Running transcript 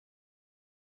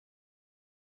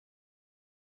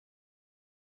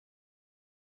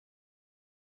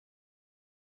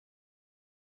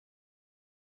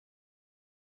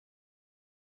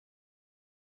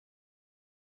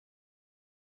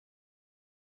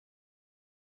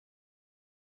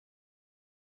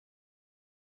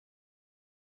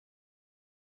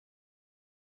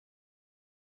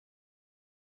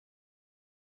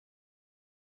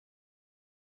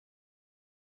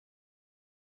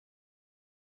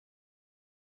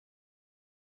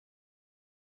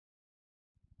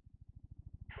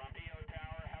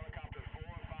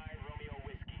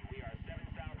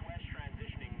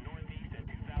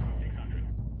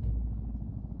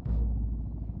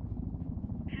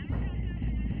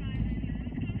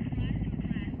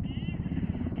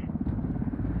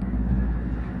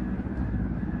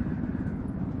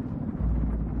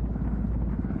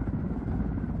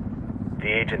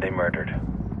agent they murdered.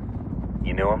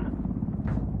 You knew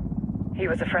him? He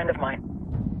was a friend of mine.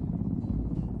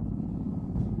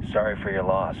 Sorry for your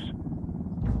loss.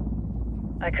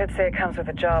 I could say it comes with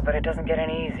a job, but it doesn't get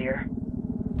any easier.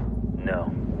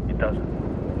 No, it doesn't.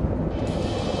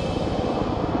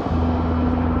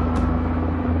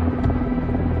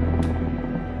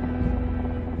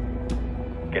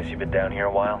 Guess you've been down here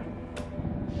a while?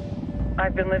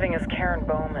 I've been living as Karen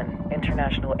Bowman,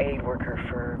 international aid worker,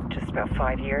 for just about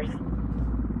 5 years.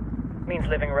 Means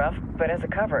living rough, but as a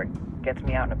cover, it gets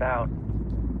me out and about.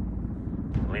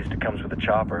 At least it comes with a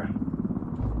chopper.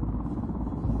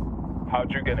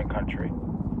 How'd you get in country?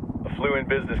 I flew in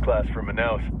business class from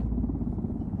Manaus.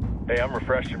 Hey, I'm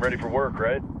refreshed and ready for work,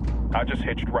 right? I just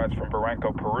hitched rides from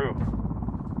Barranco, Peru.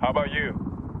 How about you?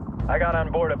 I got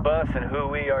on board a bus in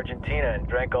Hui, Argentina, and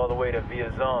drank all the way to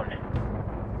Villa Zone.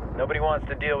 Nobody wants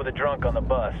to deal with a drunk on the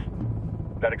bus.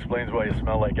 That explains why you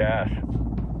smell like ass.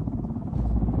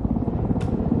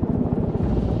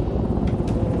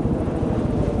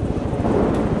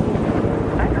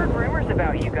 I've heard rumors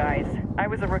about you guys. I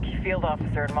was a rookie field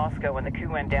officer in Moscow when the coup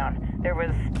went down. There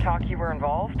was talk you were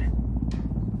involved?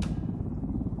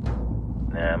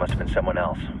 Nah, it must have been someone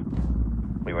else.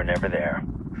 We were never there.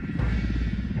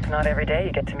 It's not every day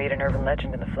you get to meet an urban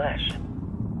legend in the flesh.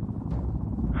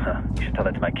 Huh, you should tell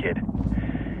that to my kid.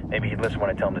 Maybe he'd listen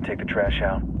when I tell him to take the trash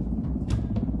out.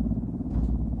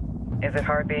 Is it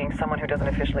hard being someone who doesn't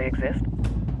officially exist?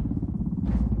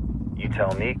 You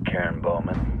tell me, Karen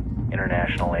Bowman,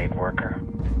 international aid worker.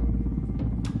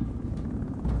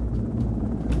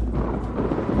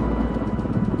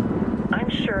 I'm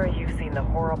sure you've seen the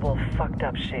horrible, fucked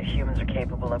up shit humans are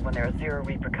capable of when there are zero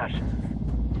repercussions.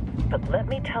 But let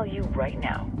me tell you right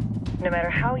now, no matter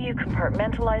how you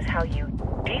compartmentalize, how you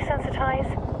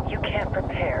desensitize, you can't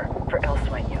prepare for El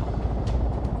Sueño.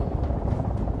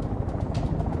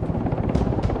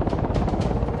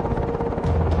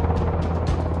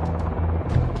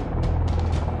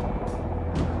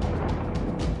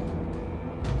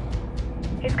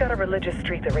 He's got a religious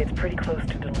streak that rates pretty close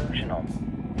to delusional.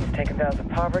 He's taken vows of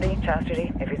poverty,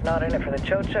 chastity. If he's not in it for the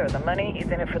chocha or the money, he's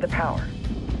in it for the power.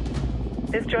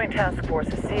 This joint task force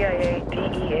is CIA,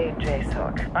 DEA, and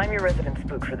JSOC. I'm your resident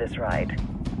spook for this ride.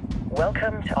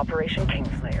 Welcome to Operation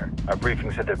Kingslayer. Our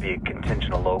briefing said there'd be a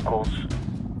contingent of locals.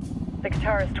 The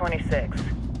Guitarist 26.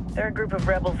 They're a group of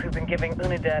rebels who've been giving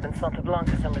Unidad and Santa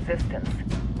Blanca some resistance.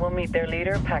 We'll meet their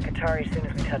leader, Pakatari, as soon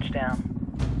as we touch down.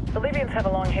 The Libyans have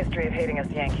a long history of hating us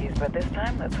Yankees, but this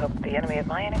time, let's hope the enemy of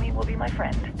my enemy will be my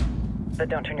friend. But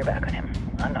don't turn your back on him.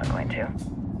 I'm not going to.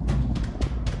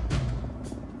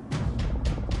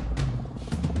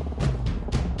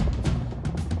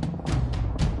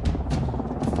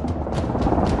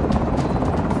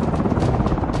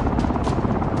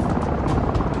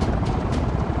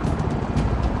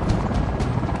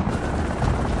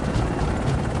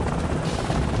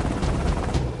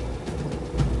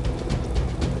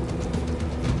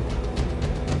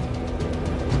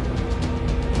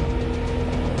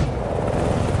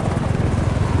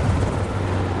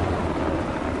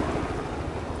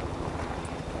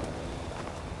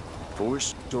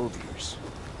 Soldiers.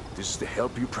 This is the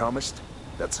help you promised?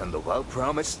 That Sandoval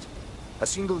promised? A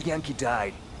single Yankee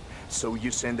died, so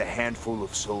you send a handful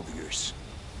of soldiers.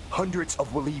 Hundreds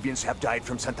of Bolivians have died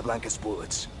from Santa Blanca's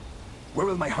bullets. Where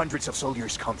will my hundreds of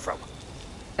soldiers come from?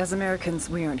 As Americans,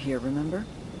 we aren't here, remember?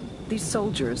 These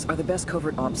soldiers are the best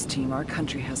covert ops team our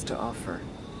country has to offer.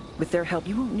 With their help,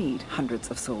 you won't need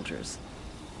hundreds of soldiers.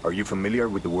 Are you familiar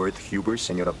with the word Huber,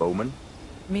 Senora Bowman?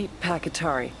 Meet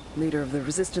Pakatari, leader of the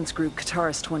resistance group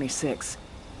Guitarist 26.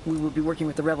 We will be working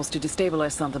with the rebels to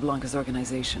destabilize Santa Blanca's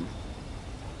organization.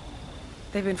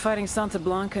 They've been fighting Santa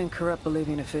Blanca and corrupt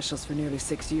Bolivian officials for nearly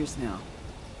 6 years now.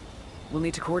 We'll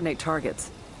need to coordinate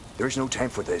targets. There's no time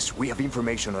for this. We have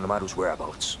information on Amaru's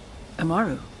whereabouts.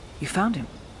 Amaru? You found him?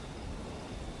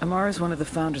 Amaru is one of the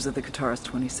founders of the Guitarist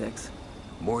 26.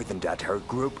 More than that, her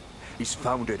group is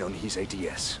founded on his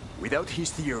ideas. Without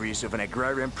his theories of an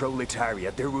agrarian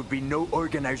proletariat, there would be no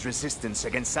organized resistance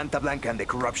against Santa Blanca and the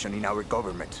corruption in our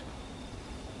government.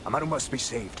 Amaru must be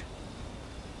saved.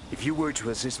 If you were to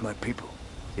assist my people,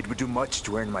 it would do much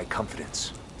to earn my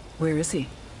confidence. Where is he?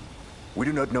 We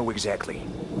do not know exactly.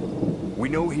 We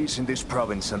know he's in this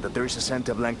province and that there is a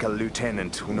Santa Blanca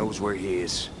lieutenant who knows where he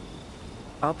is.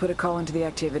 I'll put a call into the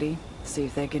activity, see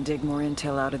if they can dig more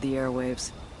intel out of the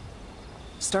airwaves.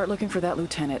 Start looking for that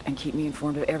lieutenant and keep me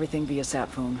informed of everything via sat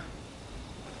phone.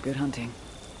 Good hunting.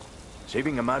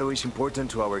 Saving Amaru is important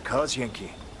to our cause,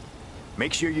 Yankee.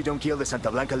 Make sure you don't kill the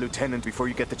Santa Blanca lieutenant before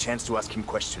you get the chance to ask him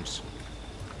questions.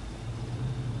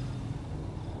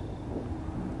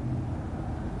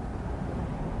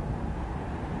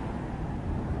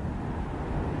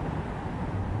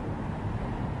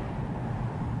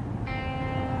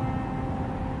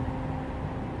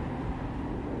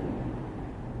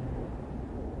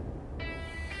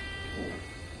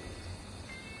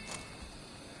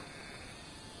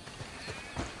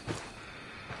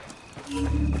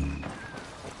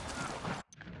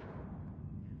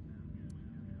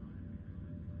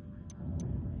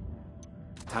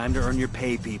 Time to earn your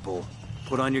pay, people.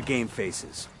 Put on your game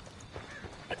faces.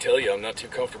 I tell you, I'm not too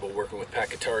comfortable working with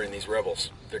Pakatari and these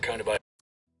rebels. They're kind of...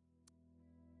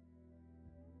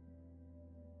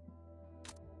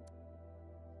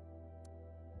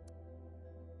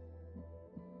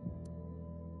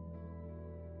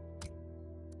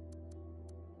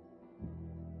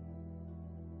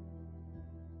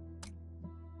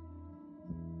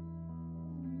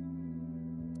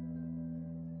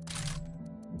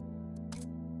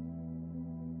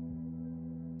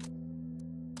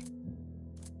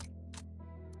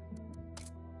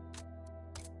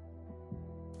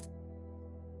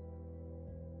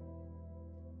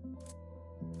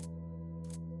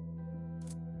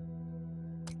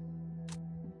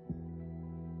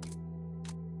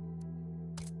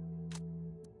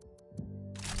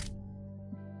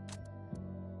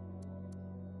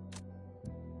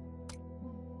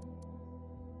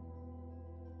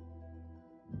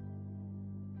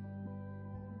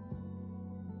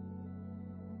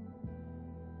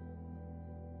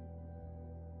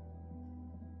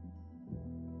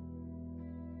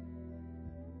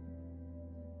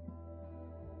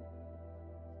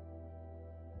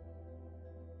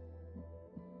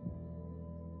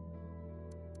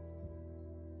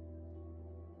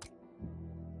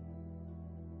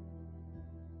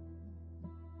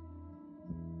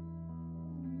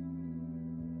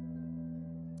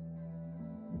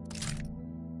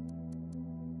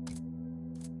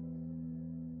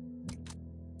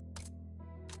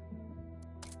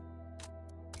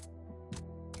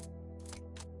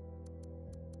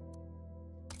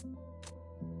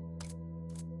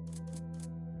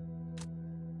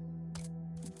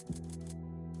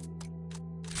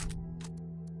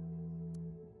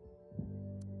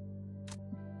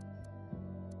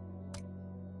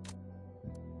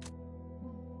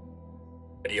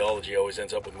 Ideology always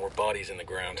ends up with more bodies in the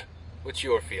ground. What's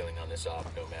your feeling on this op,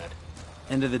 Nomad?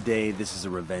 End of the day, this is a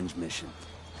revenge mission.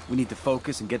 We need to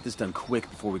focus and get this done quick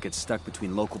before we get stuck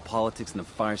between local politics and a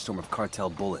firestorm of cartel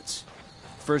bullets.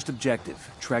 First objective,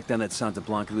 track down that Santa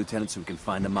Blanca lieutenant so we can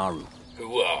find Amaru.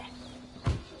 Hooah!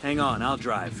 Hang on, I'll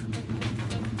drive.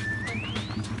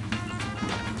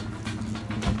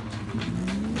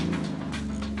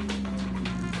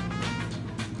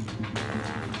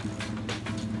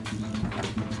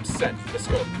 Set. Let's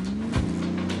go.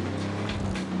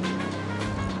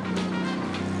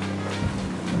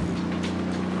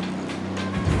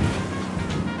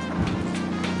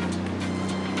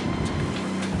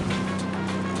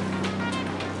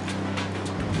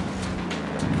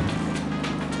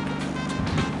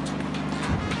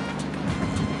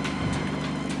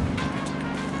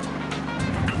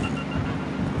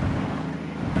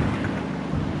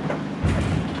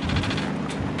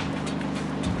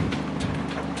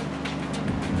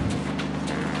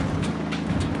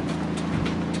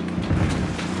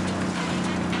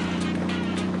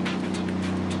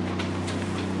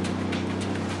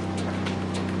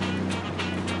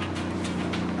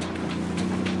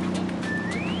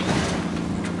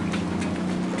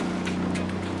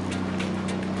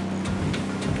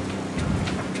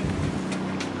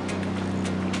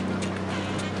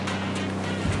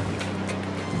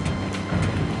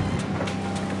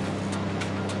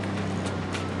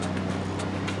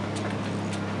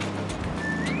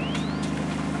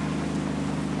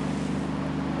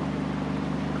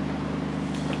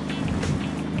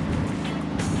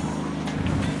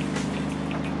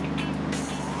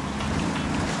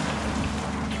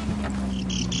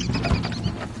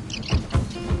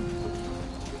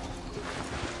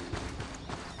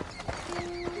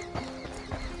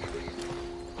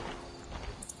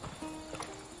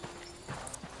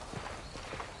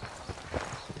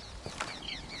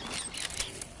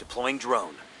 Deploying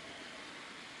drone.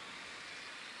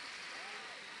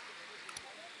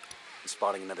 I'm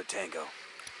spotting another tango.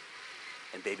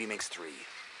 And baby makes 3.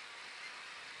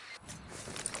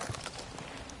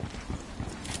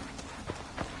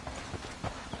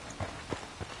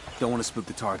 Don't want to spook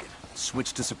the target.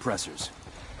 Switch to suppressors.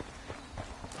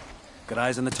 Got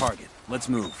eyes on the target. Let's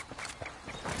move.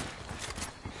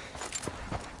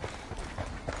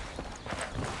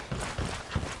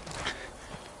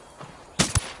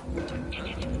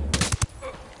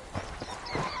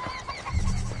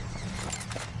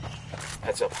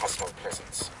 Heads up, hostile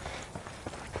presence.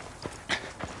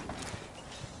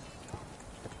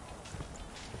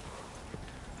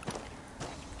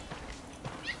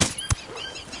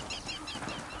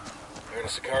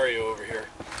 There's a Sicario over here,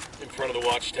 in front of the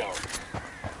watchtower.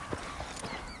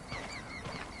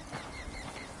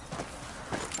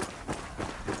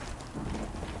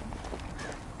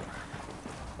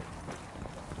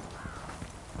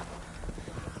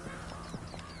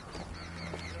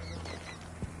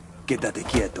 Quédate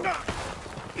quieto.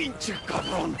 Pinche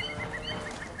cabrón.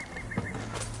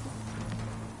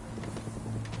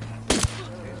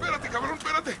 Espérate, cabrón,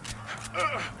 espérate.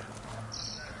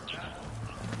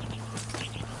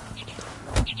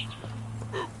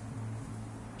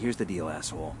 Here's the deal,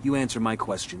 asshole. You answer my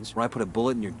questions, or I put a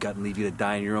bullet in your gut and leave you to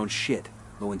die in your own shit.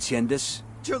 ¿Lo entiendes?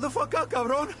 Chill the fuck out,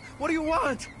 cabrón. What do you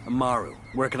want? Amaru,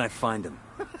 where can I find him?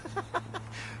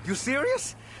 You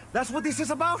serious? That's what this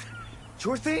is about?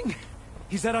 Sure thing.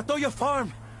 He's at Atoya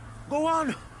Farm. Go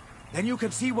on. Then you can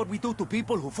see what we do to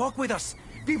people who fuck with us.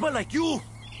 People like you.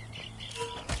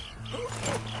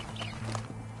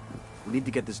 We need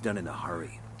to get this done in a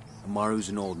hurry. Amaru's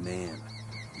an old man.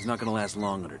 He's not gonna last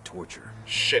long under torture.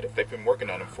 Shit, if they've been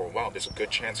working on him for a while, there's a good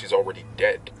chance he's already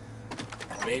dead.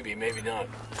 Maybe, maybe not.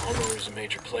 Amaru's a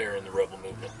major player in the rebel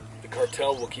movement. The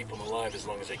cartel will keep him alive as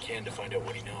long as they can to find out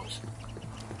what he knows.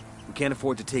 We can't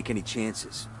afford to take any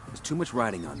chances. There's too much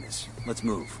riding on this. Let's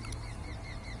move.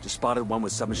 Just spotted one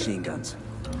with submachine guns.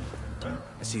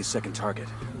 I see a second target.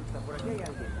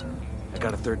 I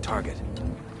got a third target.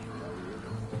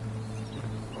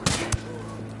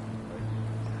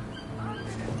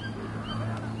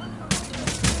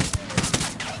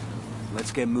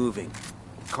 Let's get moving.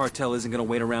 The cartel isn't gonna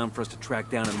wait around for us to track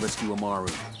down and rescue Amaru.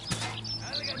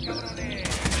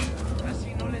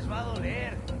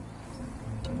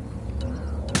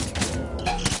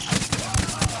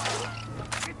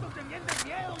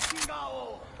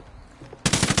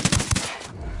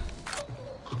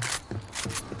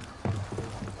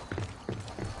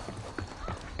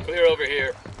 Clear over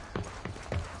here.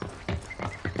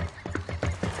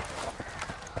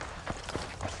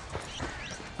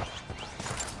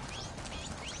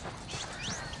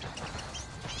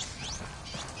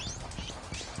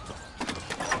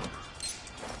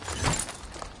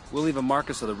 We'll leave a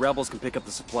marker so the rebels can pick up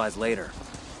the supplies later.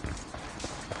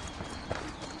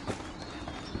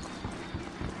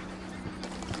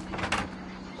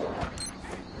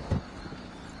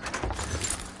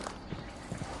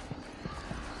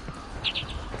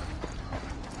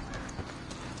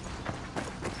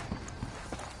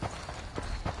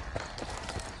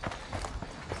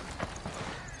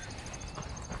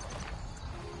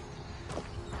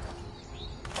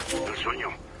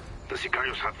 The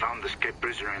Sicarios have found the escaped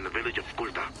prisoner in the village of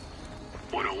Kulta.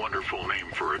 What a wonderful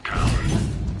name for a town.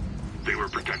 They were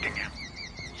protecting him.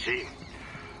 See,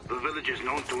 the village is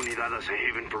known to Unidad as a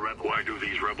haven for rebels. Why do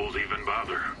these rebels even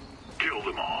bother? Kill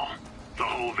them all. The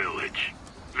whole village.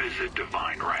 Visit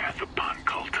divine wrath upon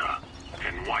Kulta.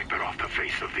 And wipe it off the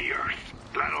face of the earth.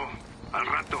 Claro, al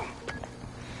rato.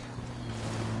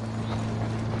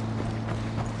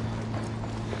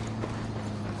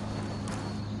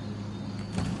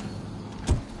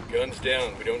 Guns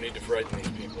down. We don't need to frighten these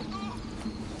people.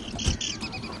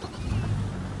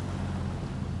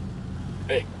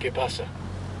 Hey, ¿qué pasa?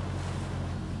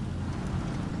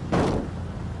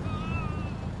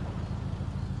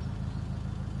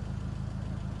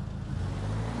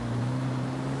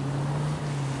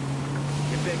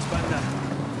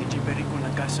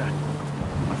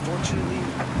 Unfortunately,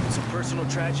 it's a personal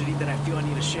tragedy that I feel I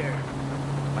need to share.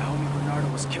 My homie Bernardo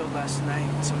was killed last night,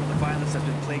 and some of the violence that's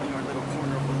been plaguing our little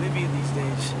corner of Bolivia these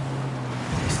days.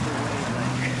 It's the way,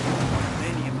 like,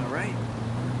 many, am I right?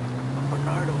 But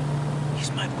Bernardo,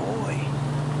 he's my boy.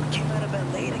 We came out of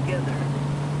LA together.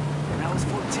 When I was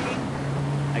 14,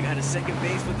 I got a second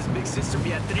base with his big sister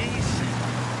Beatriz.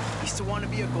 He used to want to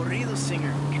be a corrido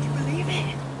singer. Can you believe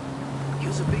it? He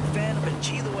was a big fan of El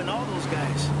Chido and all those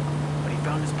guys. But he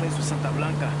found his place with Santa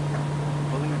Blanca,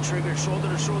 pulling a trigger shoulder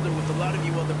to shoulder with a lot of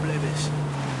you other plebes.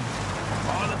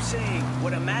 All I'm saying,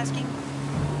 what I'm asking,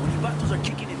 when you vatos are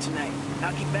kicking it tonight,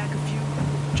 knocking back a few,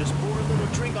 just pour a little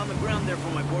drink on the ground there for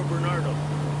my boy Bernardo.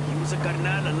 He was a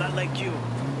carnal a lot like you.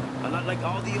 A lot like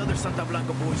all the other Santa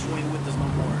Blanca boys who ain't with us no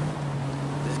more.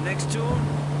 This next tune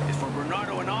is for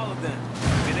Bernardo and all of them.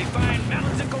 May they find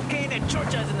mountains of cocaine and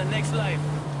chorchas in the next life.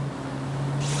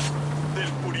 Del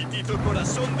puritito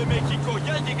corazón de México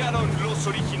ya llegaron los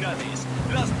originales,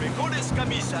 las mejores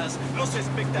camisas, los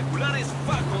espectaculares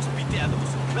fajos piteados,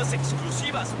 las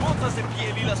exclusivas botas de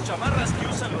piel y las chamarras que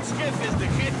usan los jefes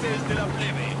de la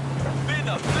plebe. Ven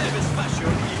a Plebes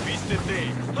Fashion y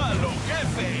vístete a lo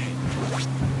jefe.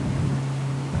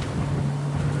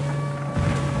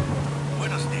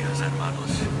 Buenos días,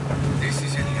 hermanos. This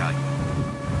is El Gallo.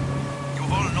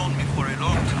 You've all known me for a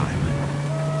long time.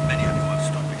 Many of you have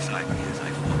stood beside me as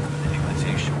I fought for the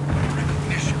legalization and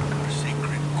recognition of our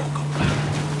sacred coca plant.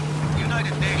 The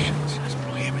United Nations has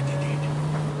prohibited it.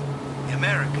 The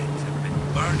Americans have been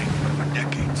burning it for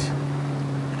decades.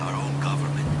 And our own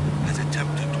government has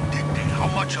attempted to dictate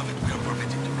how much of it we are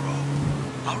permitted to grow.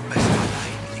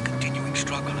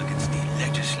 struggle against the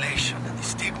legislation and the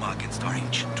stigma against our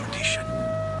ancient tradition.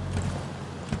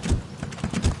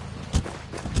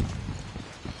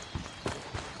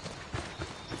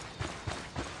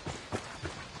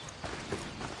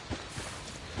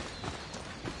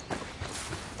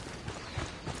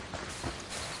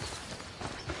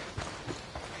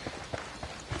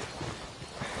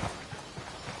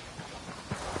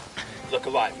 Look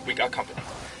alive, we got company.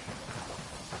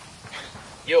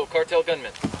 Yo, cartel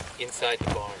gunman. Inside the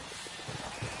barn.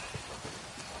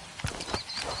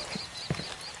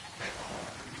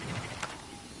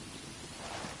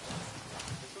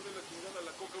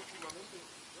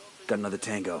 Got another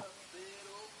tango.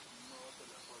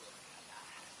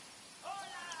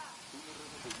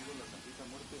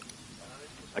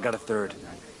 I got a third.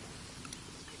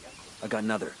 I got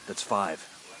another. That's 5.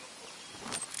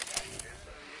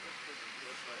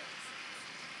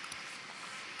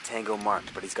 Tango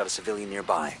marked, but he's got a civilian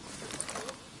nearby.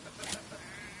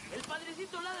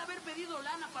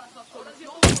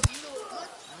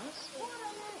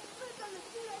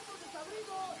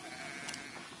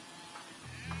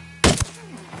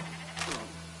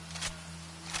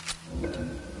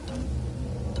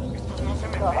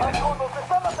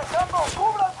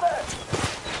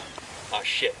 Ah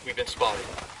shit, we've been spotted.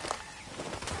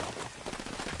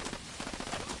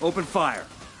 Open fire.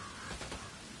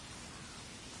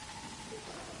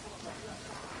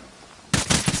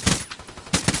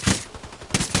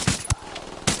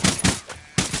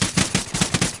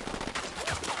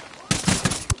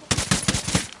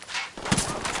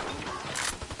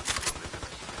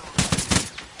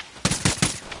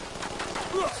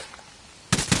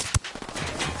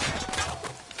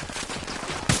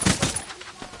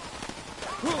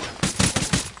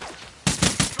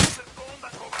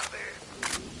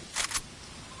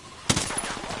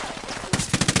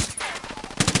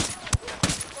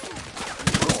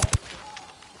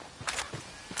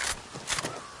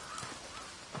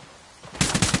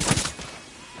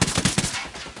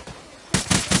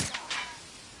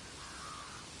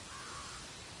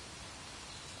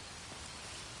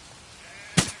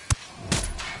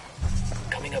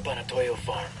 Up on a Toyo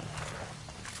farm.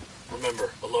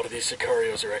 Remember, a lot of these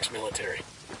Sicarios are ex-military.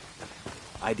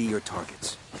 ID your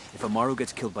targets. If Amaru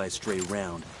gets killed by a stray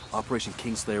round, Operation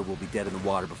Kingslayer will be dead in the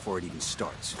water before it even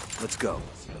starts. Let's go.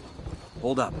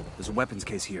 Hold up. There's a weapons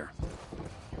case here.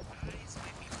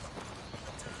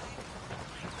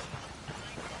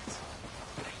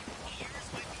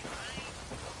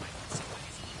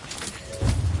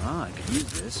 Ah, I could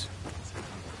use this.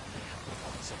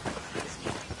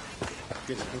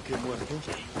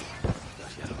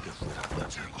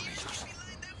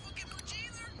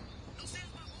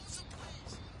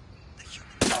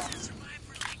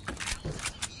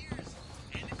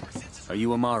 Are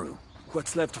you Amaru?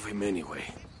 What's left of him anyway?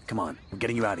 Come on, we're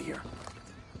getting you out of here.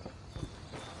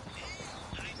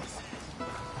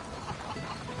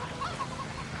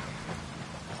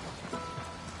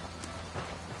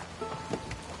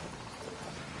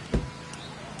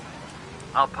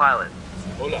 I'll pilot.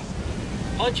 Hola.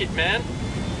 Punch it, man.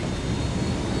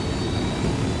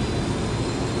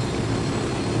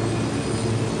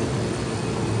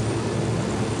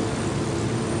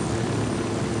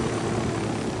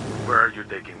 Where are you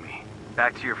taking me?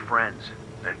 Back to your friends.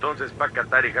 Entonces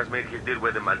Pacatari has made his deal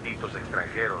with the malditos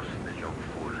extranjeros, the young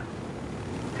fool.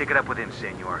 Take it up with him,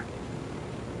 senor.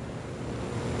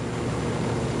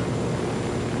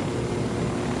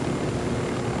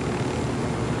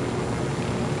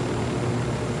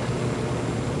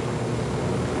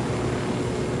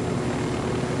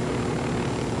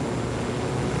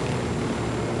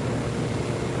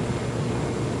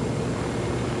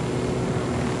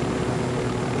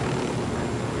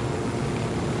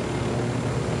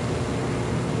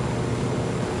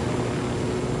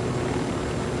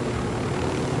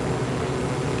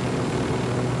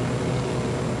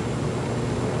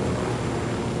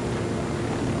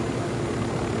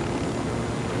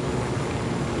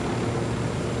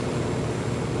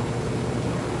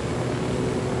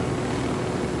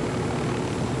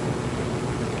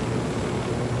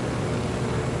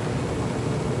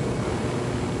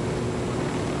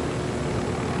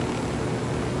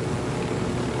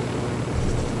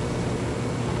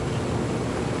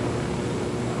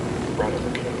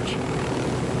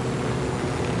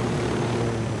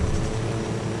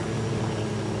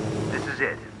 This is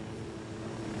it.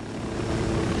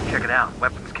 Check it out.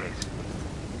 Weapons case.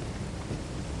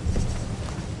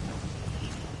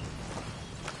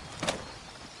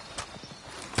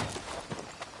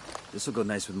 This'll go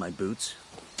nice with my boots.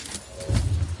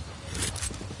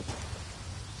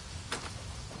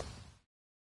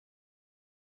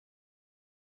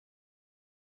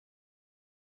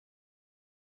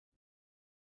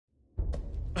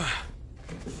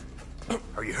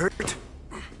 Are you hurt?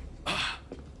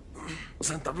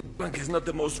 Santa Blanca is not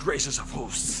the most gracious of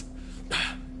hosts.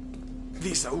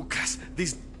 These Aucas,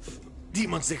 these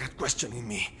demons they had questioning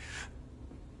me.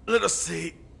 Let us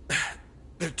say,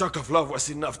 their talk of love was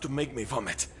enough to make me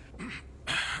vomit.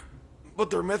 But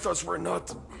their methods were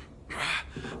not...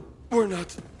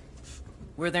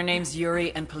 Were their names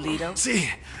Yuri and Polito? Si,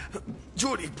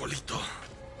 Yuri Polito.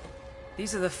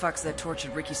 These are the fucks that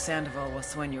tortured Ricky Sandoval while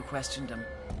Sueño questioned him.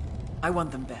 I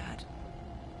want them bad.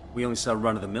 We only saw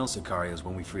run-of-the-mill Sicarios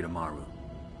when we freed Amaru.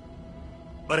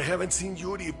 But I haven't seen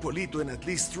Yuri and Polito in at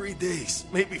least 3 days,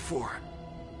 maybe 4.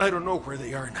 I don't know where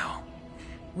they are now.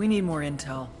 We need more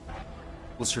intel.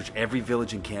 We'll search every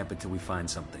village and camp until we find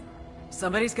something.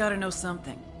 Somebody's gotta know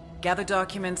something. Gather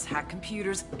documents, hack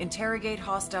computers, interrogate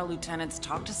hostile lieutenants,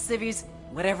 talk to civvies,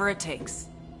 whatever it takes.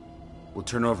 We'll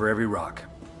turn over every rock.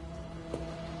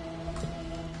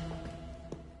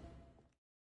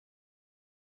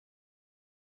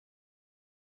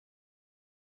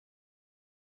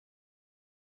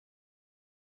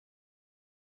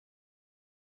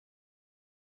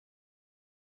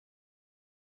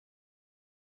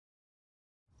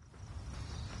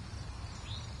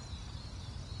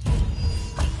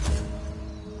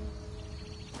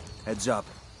 Heads up.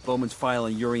 Bowman's file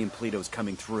on Yuri and Polito is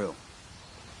coming through.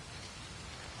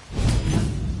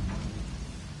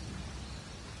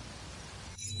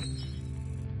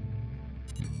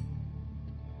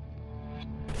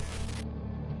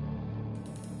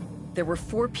 There were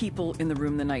 4 people in the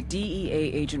room the night DEA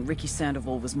agent Ricky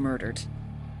Sandoval was murdered.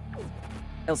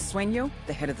 El Sueño,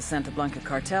 the head of the Santa Blanca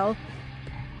cartel,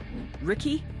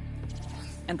 Ricky,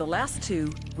 and the last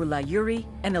 2 were La Yuri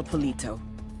and El Polito.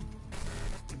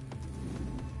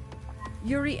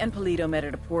 Yuri and Polito met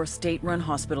at a poor state-run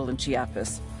hospital in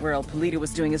Chiapas, where El Polito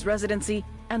was doing his residency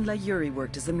and La Yuri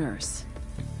worked as a nurse.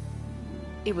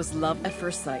 It was love at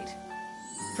first sight.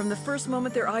 From the first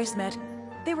moment their eyes met,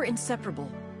 they were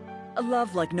inseparable. A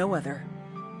love like no other.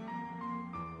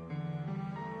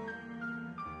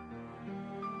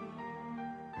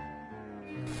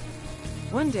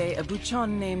 One day, a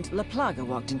buchon named La Plaga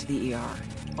walked into the ER,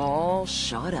 all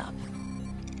shot up.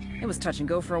 It was touch and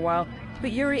go for a while,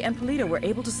 but Yuri and Polito were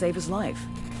able to save his life.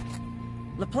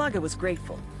 La Plaga was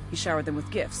grateful. He showered them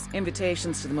with gifts,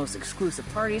 invitations to the most exclusive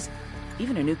parties,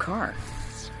 even a new car.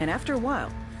 And after a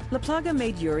while, La Plaga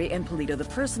made Yuri and Polito the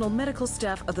personal medical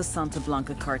staff of the Santa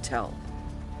Blanca cartel.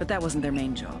 But that wasn't their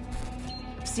main job.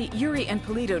 See, Yuri and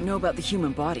Polito know about the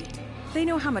human body. They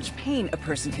know how much pain a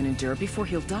person can endure before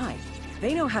he'll die.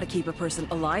 They know how to keep a person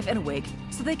alive and awake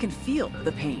so they can feel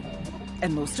the pain.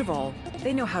 And most of all,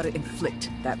 they know how to inflict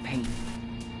that pain.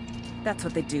 That's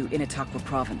what they do in Itaqua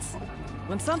province.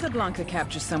 When Santa Blanca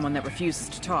captures someone that refuses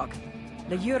to talk,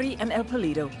 La Yuri and El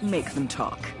Polito make them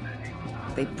talk.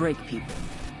 They break people.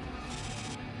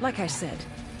 Like I said,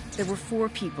 there were 4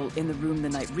 people in the room the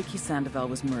night Ricky Sandoval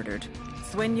was murdered.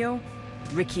 Sueño,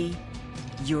 Ricky,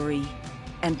 Yuri,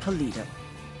 and Polito.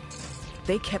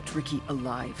 They kept Ricky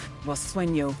alive while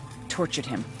Sueño tortured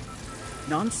him.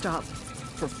 Non-stop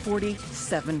for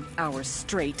 47 hours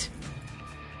straight.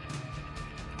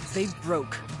 They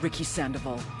broke Ricky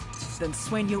Sandoval. Then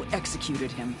Sueño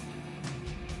executed him.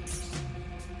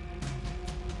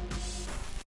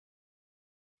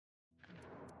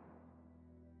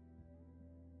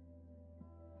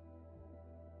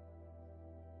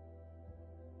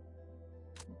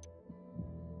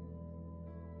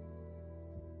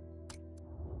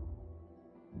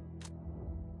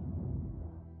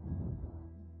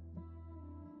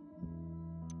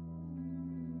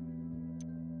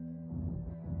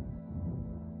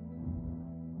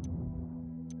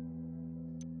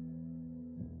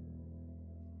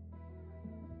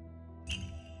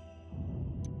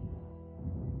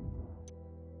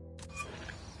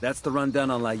 That's the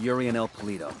rundown on La Yuri and El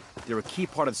Polito. They're a key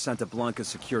part of Santa Blanca's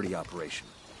security operation.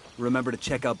 Remember to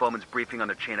check out Bowman's briefing on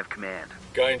their chain of command.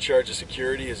 Guy in charge of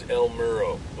security is El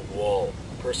Muro, the Wall,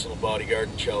 personal bodyguard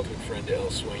and childhood friend to El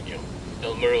Sueño.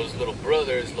 El Muro's little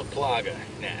brother is La Plaga,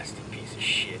 nasty piece of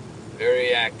shit.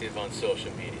 Very active on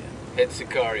social media. Head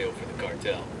Sicario for the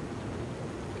cartel.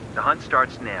 The hunt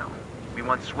starts now. We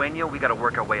want Sueño, we gotta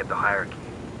work our way up the hierarchy.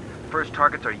 First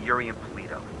targets are Yuri and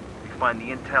Polito. We find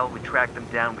the intel, we track them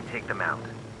down, we take them out.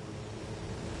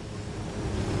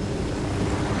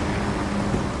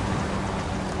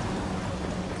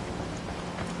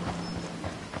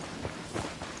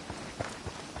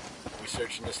 We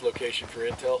searching this location for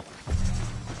intel?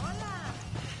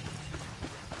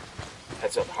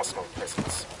 Heads up, hostile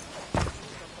presence.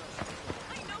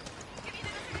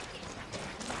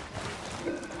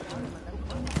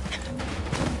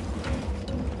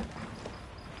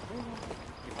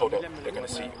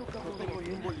 see you.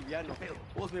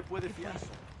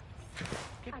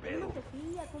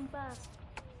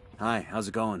 Hi, how's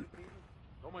it going?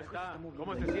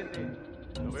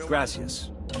 Gracias.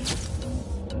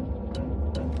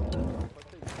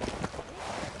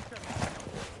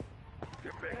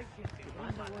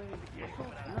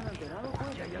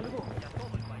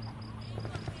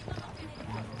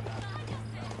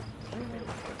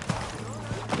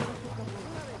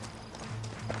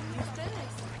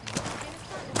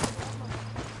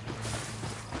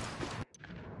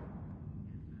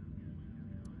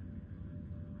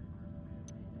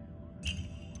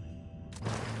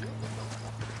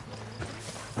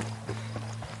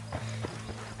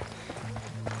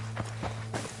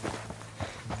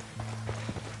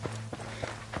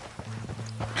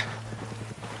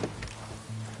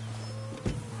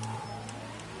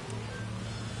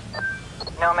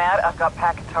 Nomad, I've got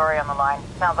Pakatari on the line.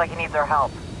 Sounds like he needs our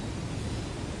help.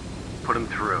 Put him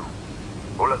through.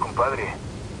 Hola, compadre.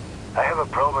 I have a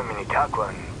problem in Itaqua,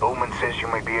 and Bowman says you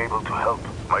might be able to help.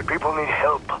 My people need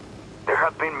help. There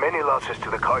have been many losses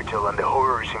to the cartel, and the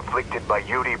horrors inflicted by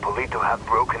Yuri and Polito have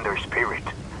broken their spirit.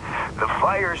 The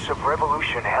fires of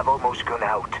revolution have almost gone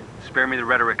out. Spare me the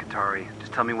rhetoric, Atari.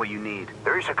 Just tell me what you need.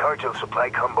 There is a cartel supply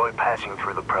convoy passing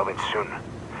through the province soon.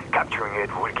 Capturing it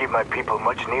would give my people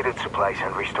much-needed supplies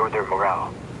and restore their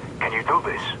morale. Can you do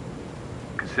this?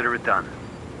 Consider it done.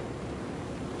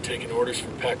 Taking orders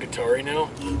from Pakatari now?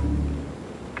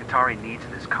 Katari needs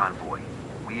this convoy.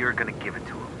 We are gonna give it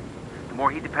to him. The more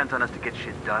he depends on us to get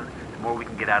shit done, the more we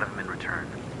can get out of him in return.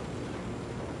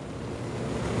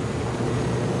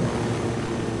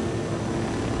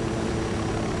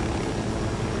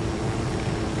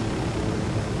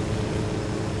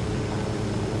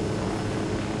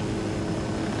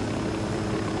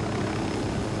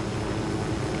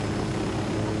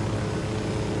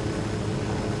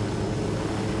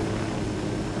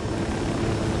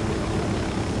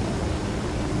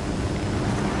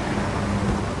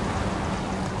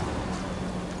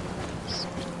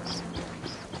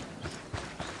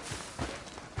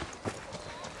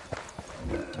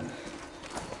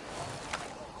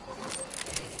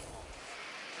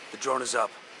 Drone is up.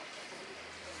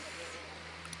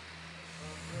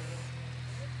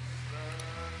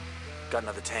 Got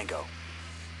another tango.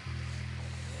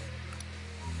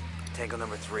 Tango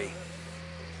number 3.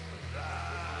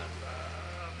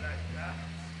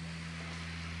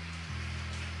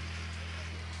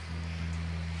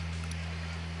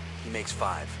 He makes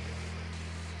 5.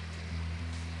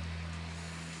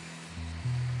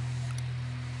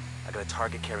 I got a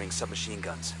target carrying submachine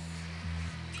guns.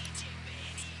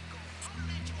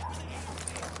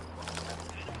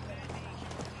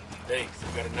 Hey,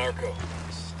 we got a narco.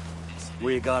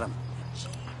 Where you got him?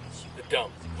 The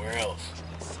dump. Where else?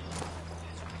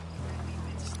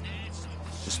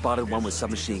 Just spotted one with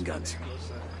submachine guns.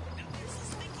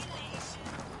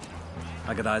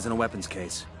 I got eyes on a weapons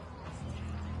case.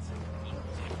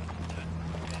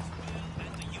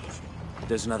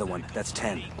 There's another one. That's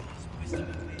 10.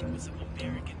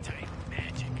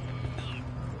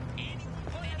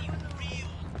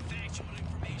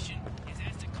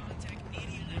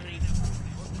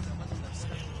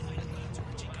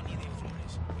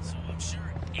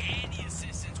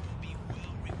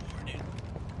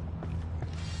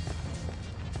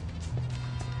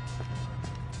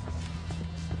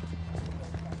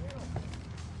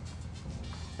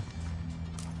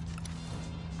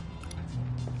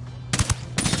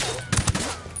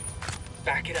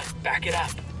 Back it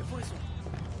up.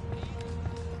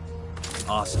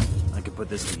 Awesome. I could put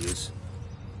this to use.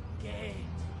 ¿Qué?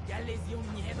 ¿Ya les dio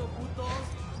miedo, putos?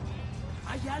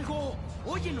 ¡Hay algo!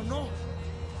 ¿Oyen o no?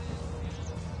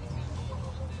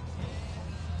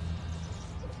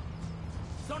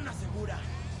 Zona segura.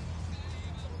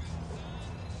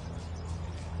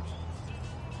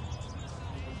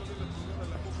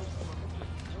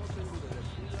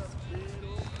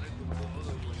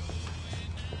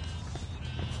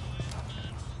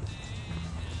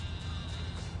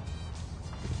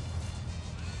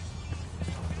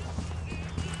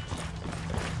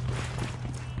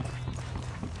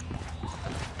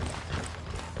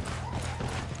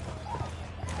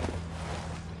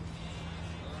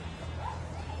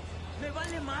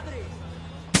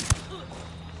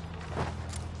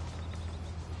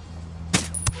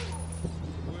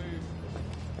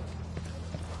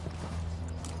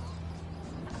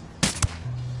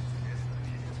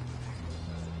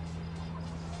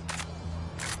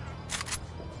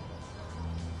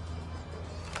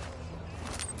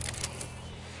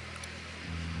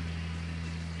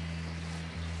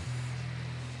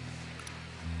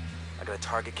 I got a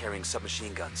target carrying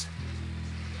submachine guns.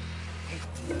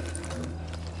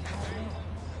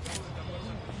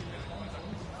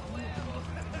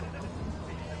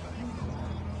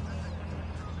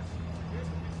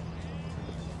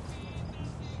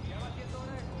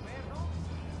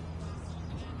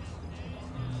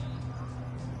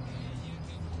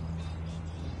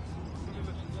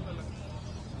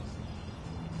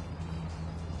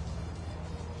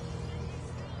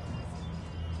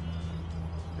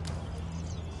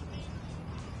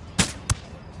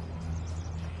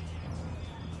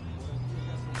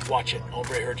 Watch it.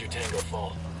 Hombre heard your tango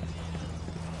fall.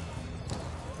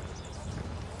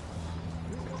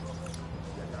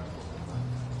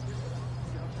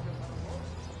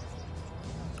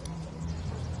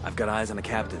 I've got eyes on the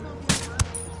captain.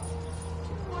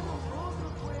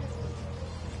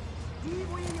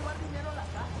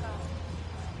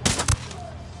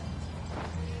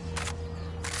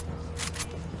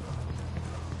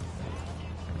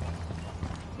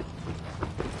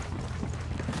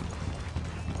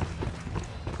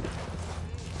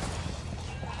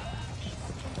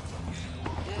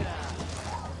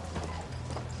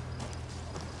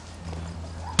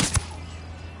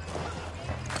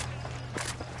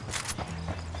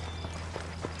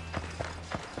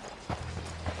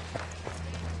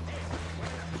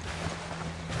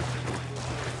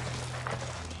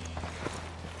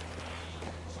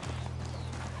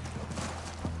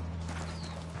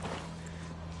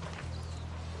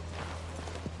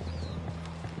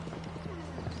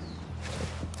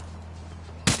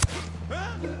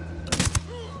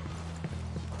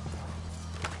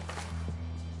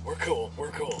 We're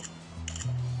cool.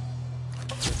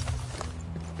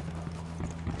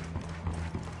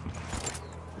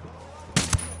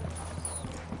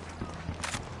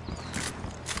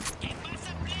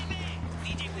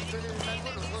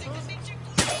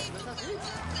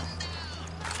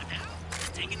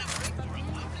 Taking a break for a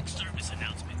public service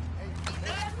announcement. Do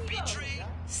not betray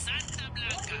Santa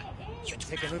Blanca.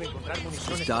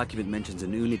 This document mentions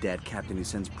an Unidad captain who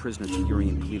sends prisoners to Yuri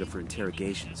and Polito for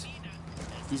interrogations.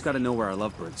 He's got to know where our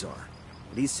lovebirds are,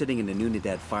 and he's sitting in an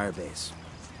Unidad firebase.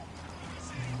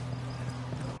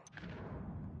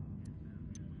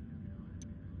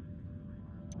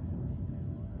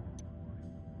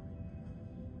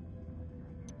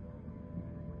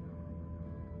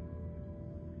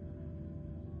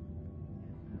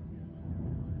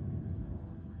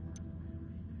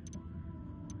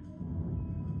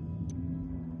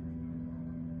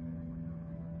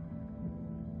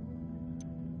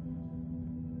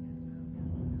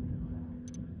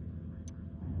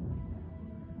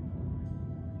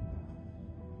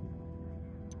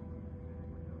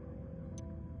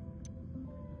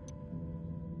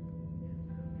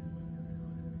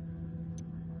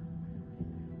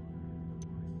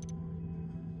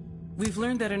 We've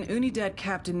learned that an Unidad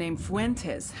captain named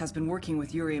Fuentes has been working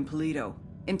with Yuri and Polito.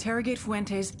 Interrogate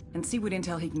Fuentes and see what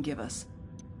intel he can give us.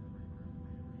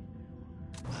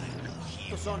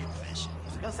 ¿Estos son?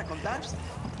 ¿Vas a contar?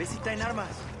 Ve si traen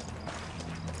armas.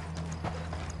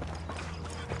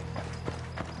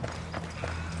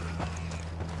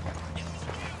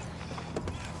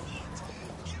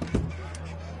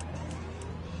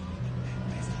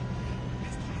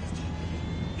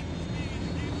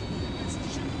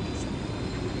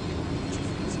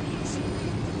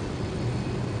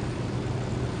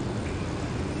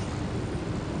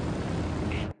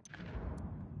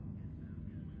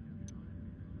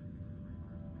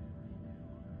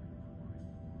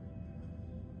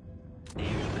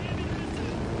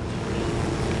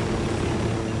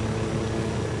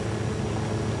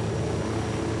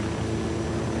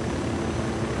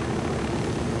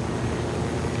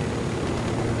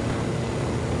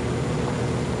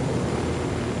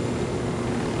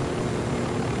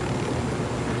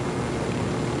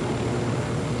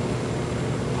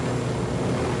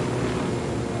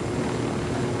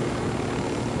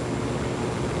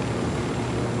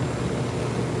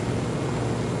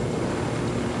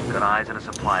 Got eyes on a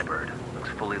supply bird. Looks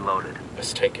fully loaded.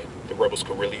 Let's take it. The rebels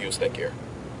could really use that gear.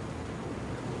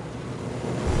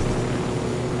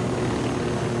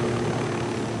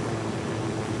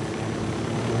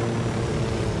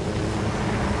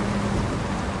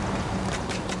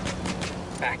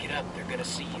 Back it up. They're gonna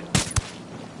see you.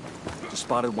 Just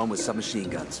spotted one with submachine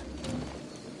guns.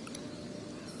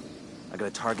 I got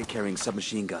a target carrying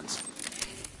submachine guns.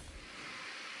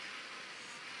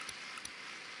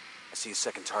 I see a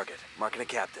second target. Marking a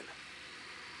captain.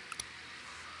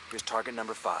 Here's target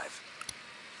number 5.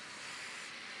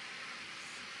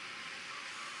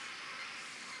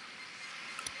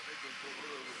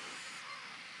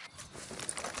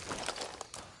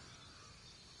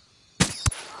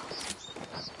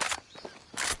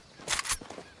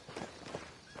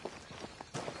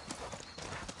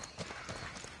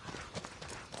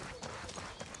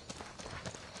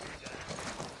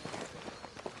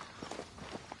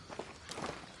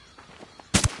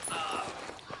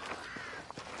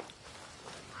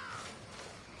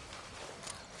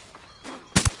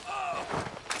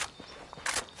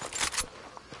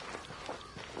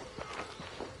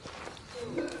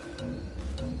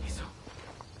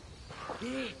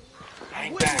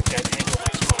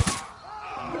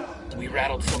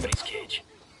 rattled somebody's cage.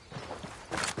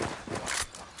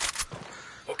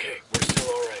 Okay, we're still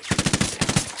alright.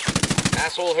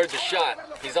 Asshole heard the shot.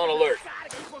 He's on alert.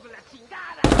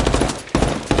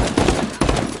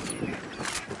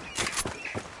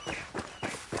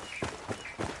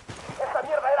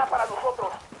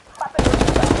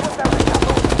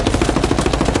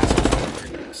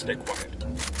 Stay quiet.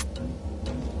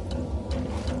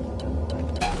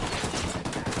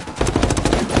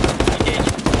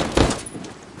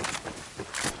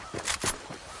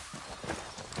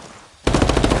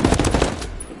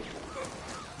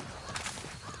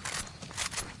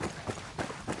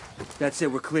 That's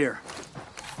it, we're clear.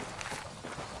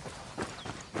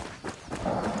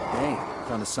 Hey,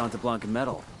 found a Santa Blanca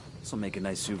medal. This'll make a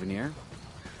nice souvenir.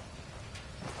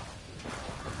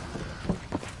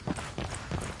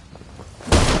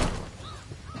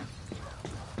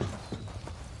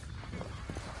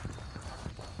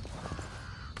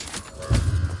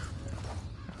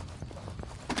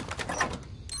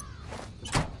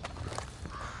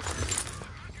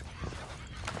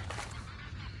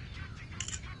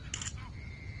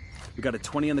 We got a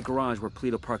 20 in the garage where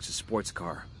Polito parks his sports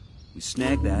car. We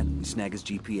snag that, we snag his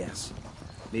GPS.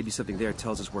 Maybe something there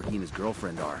tells us where he and his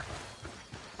girlfriend are.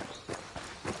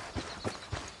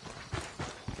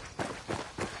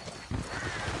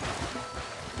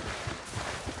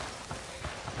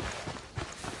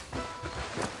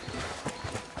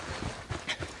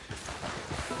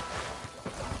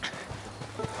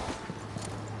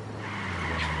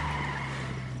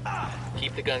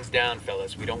 Keep the guns down,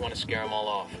 fellas. We don't want to scare them all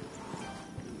off.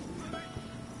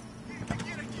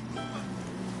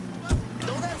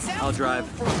 I'll drive.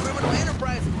 For a criminal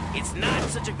enterprise, it's not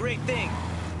such a great thing.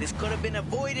 This could have been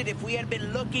avoided if we had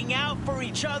been looking out for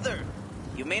each other.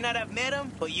 You may not have met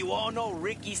him, but you all know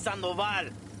Ricky Sandoval,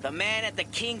 the man at the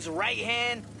king's right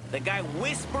hand, the guy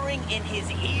whispering in his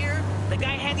ear, the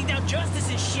guy handing down justice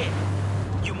and shit.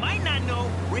 You might not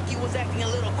know Ricky was acting a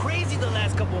little crazy the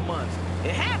last couple of months.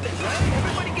 It happens, right?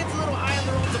 Everybody gets a little high on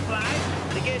their own supply.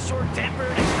 They get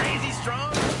short-tempered and crazy strong.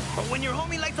 But when your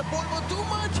homie likes a portable too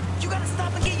much, you gotta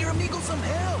stop and get your amigo some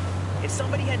help. If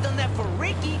somebody had done that for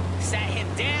Ricky, sat him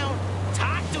down,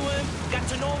 talked to him, got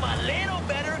to know him a little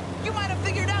better, you might have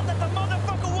figured out that the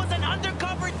motherfucker was an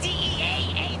undercover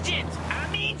DEA agent. I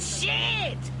mean,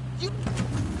 shit!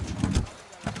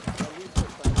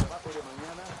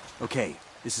 Okay,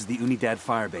 this is the Unidad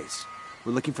firebase.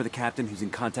 We're looking for the captain who's in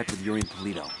contact with Yuri and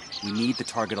Polito. We need the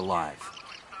target alive.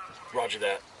 Roger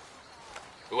that.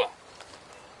 Ooh.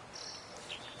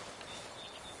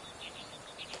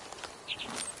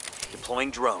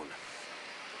 Deploying drone.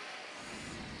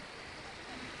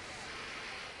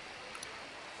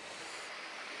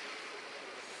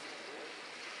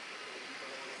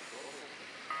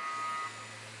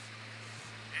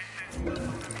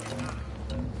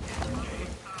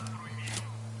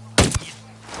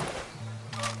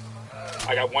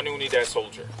 I got one Unidad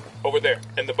soldier. Over there,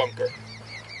 in the bunker.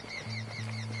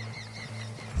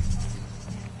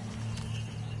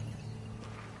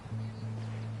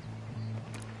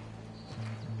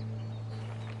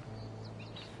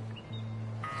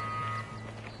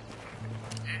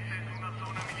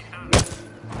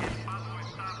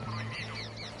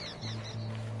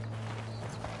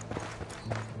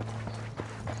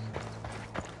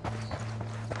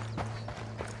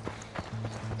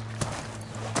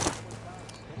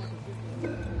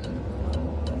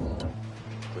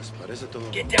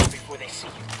 Get down before they see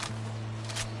you.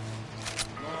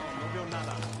 No veo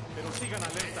nada, pero sigan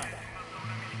alerta.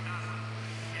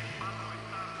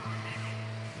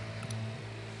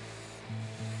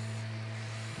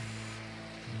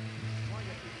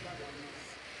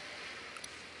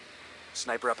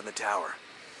 Sniper up in the tower.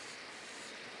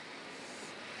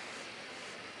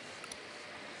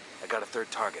 I got a third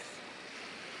target.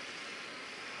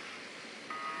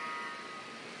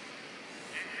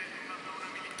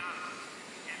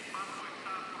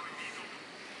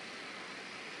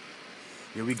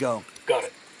 Here we go. Got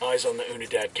it. Eyes on the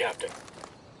Unidad captain.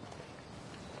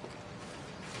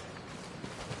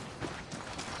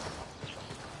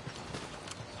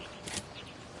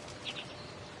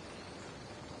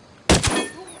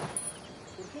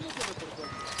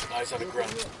 Eyes on the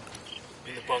ground.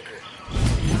 In the bunker.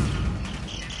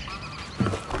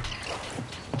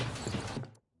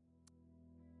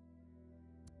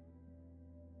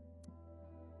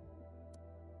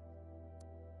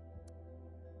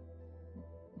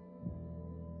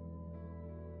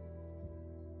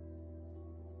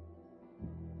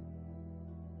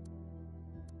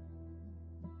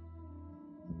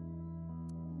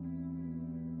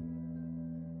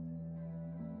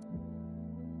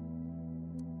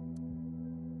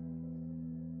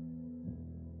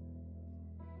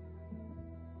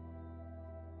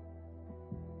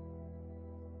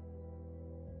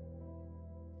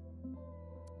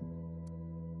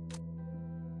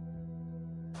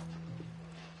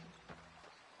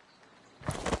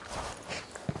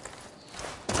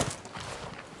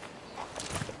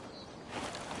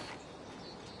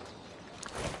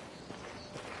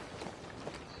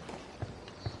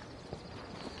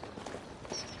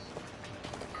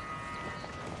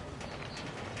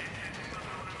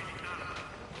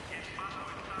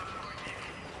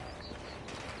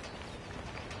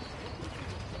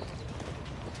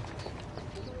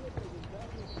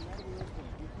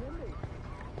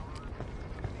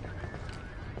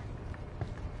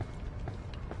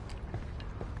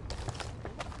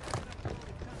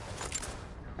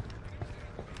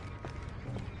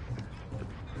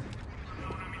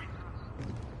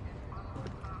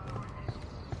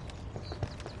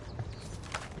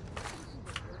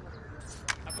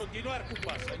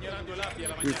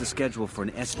 Here's the schedule for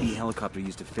an SB helicopter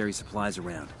used to ferry supplies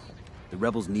around. The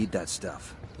rebels need that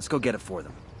stuff. Let's go get it for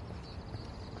them.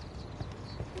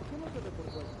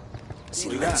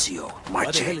 Silencio.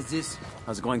 What the hell is this?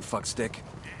 How's it going, fuckstick?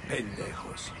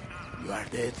 Pendejos. You are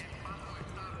dead.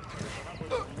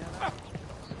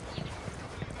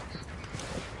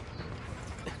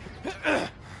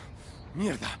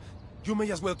 Mierda. You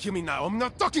may as well kill me now. I'm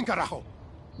not talking, carajo!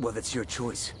 Well, that's your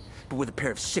choice. But with a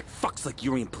pair of sick fucks like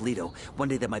Yuri and Polito, one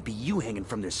day that might be you hanging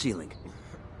from their ceiling.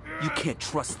 You can't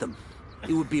trust them.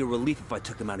 It would be a relief if I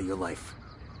took them out of your life.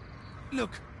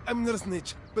 Look, I'm not a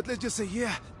snitch, but let's just say,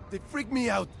 yeah, they freak me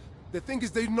out. The thing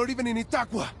is, they're not even in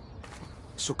Itaqua.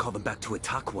 So call them back to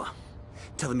Itaqua.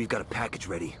 Tell them you've got a package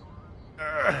ready.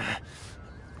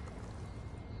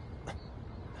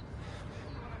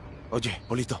 Oye,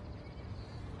 Polito.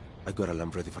 I got a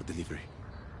lamb ready for delivery.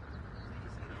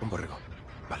 Un borrego.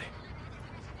 Vale.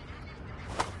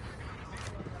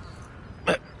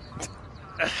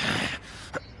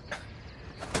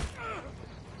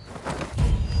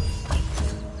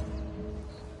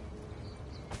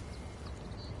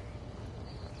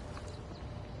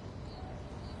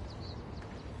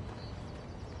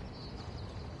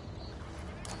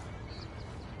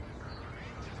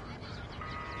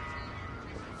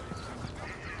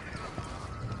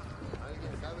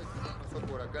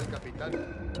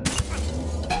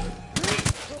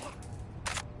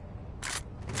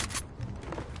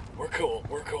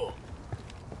 We're cool.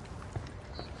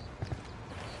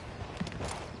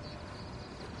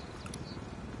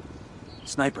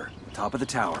 Sniper, top of the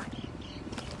tower.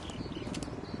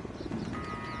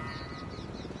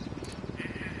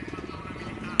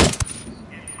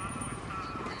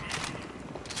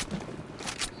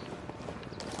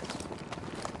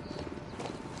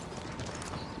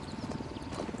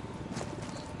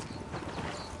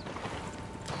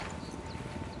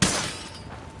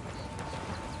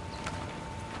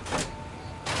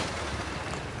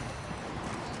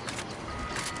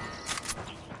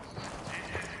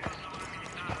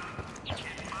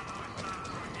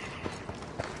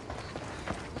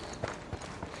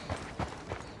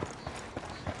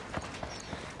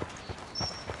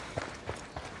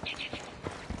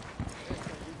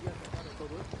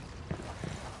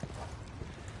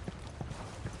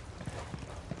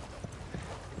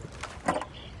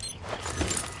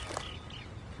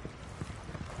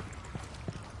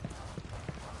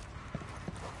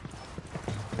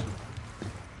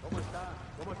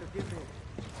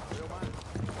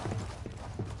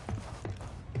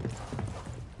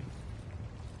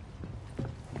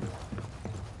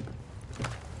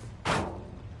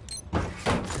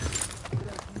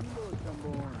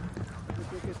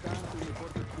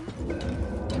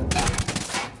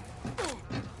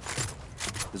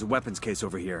 There's a weapons case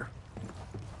over here.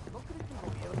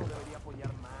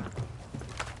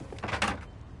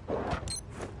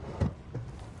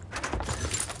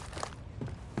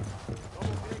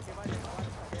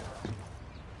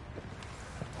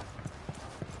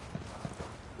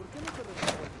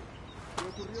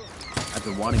 I've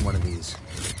been wanting one of these.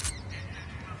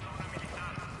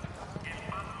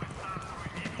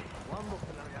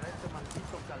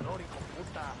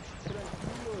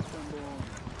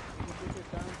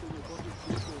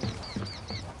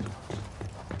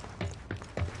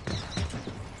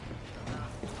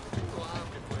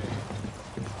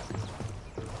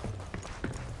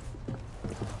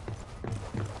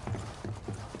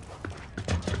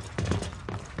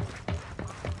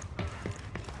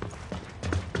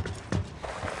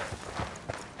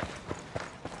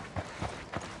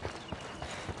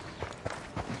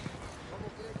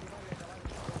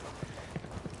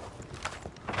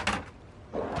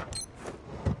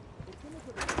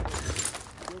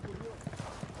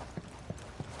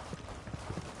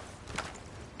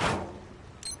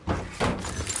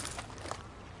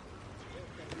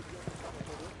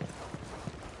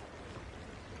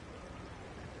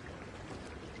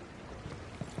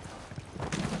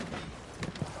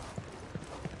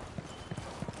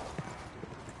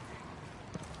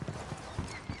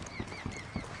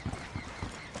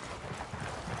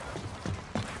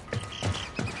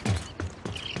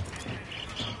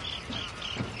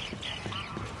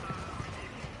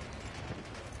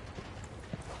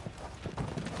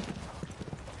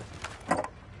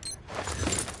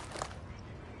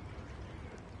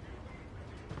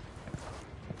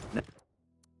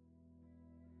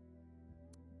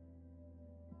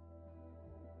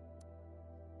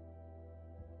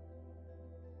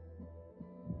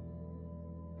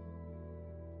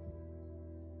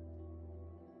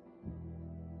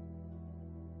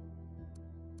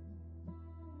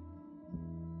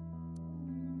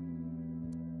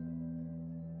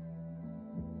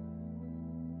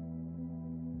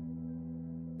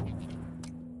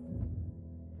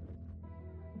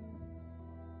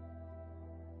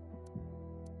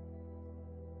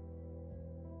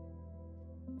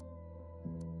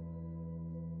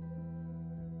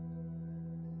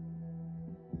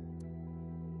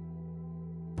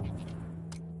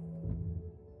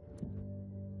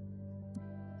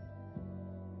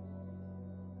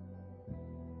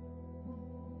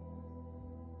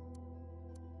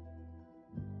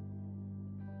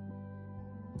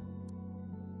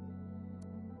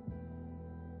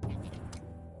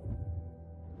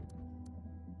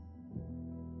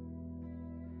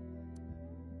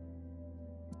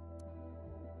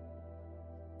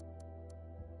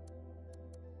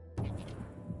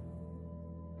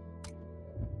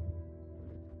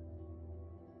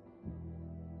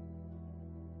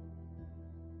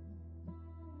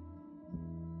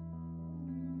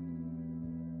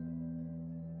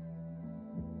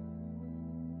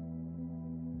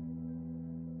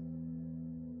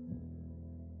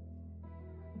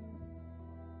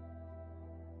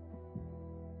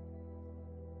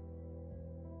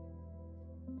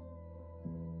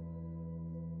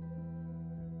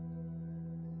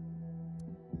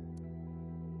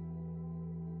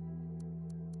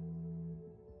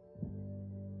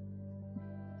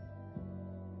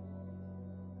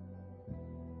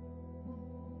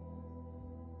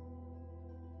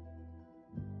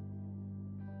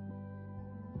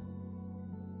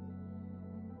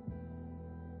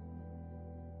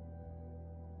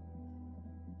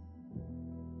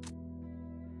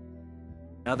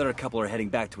 Now that a couple are heading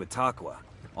back to Itaqua,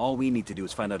 all we need to do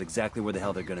is find out exactly where the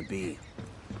hell they're gonna be.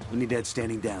 Unidad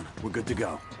standing down. We're good to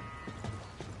go.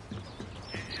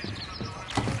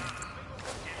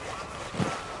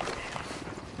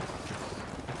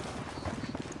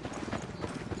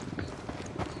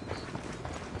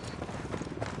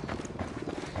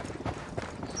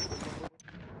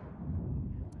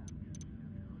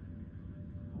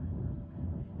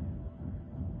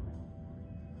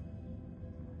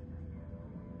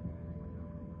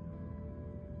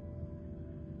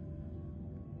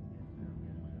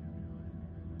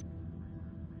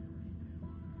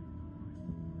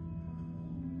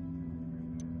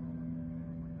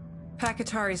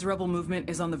 Pakatari's rebel movement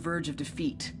is on the verge of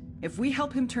defeat. If we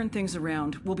help him turn things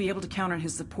around, we'll be able to count on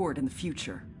his support in the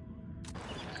future.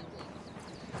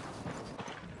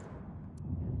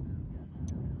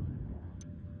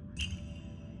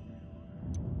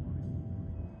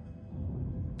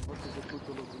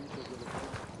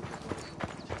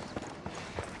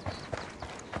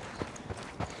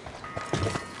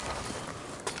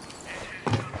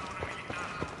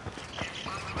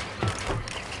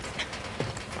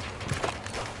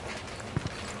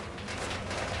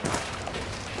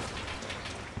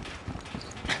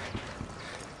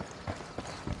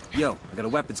 Yo, I got a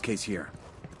weapons case here.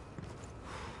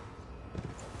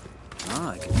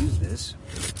 Ah, I could use this.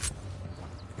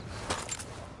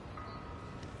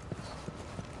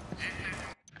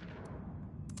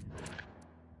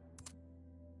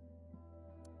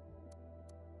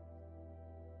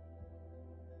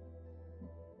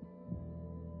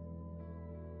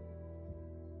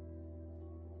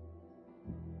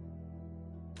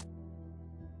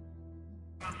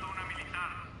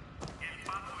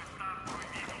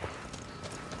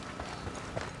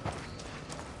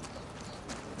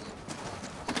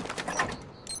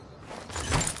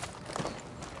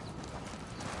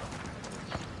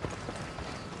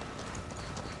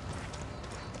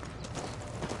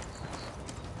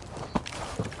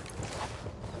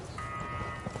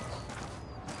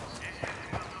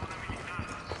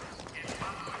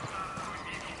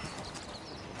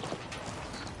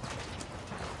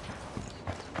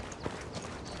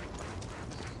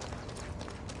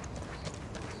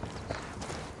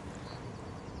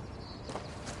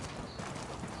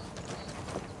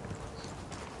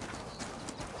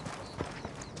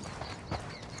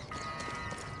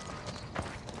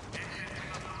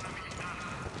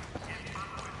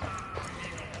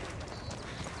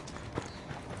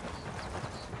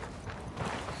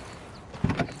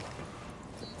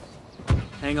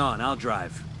 Hang on, I'll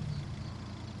drive.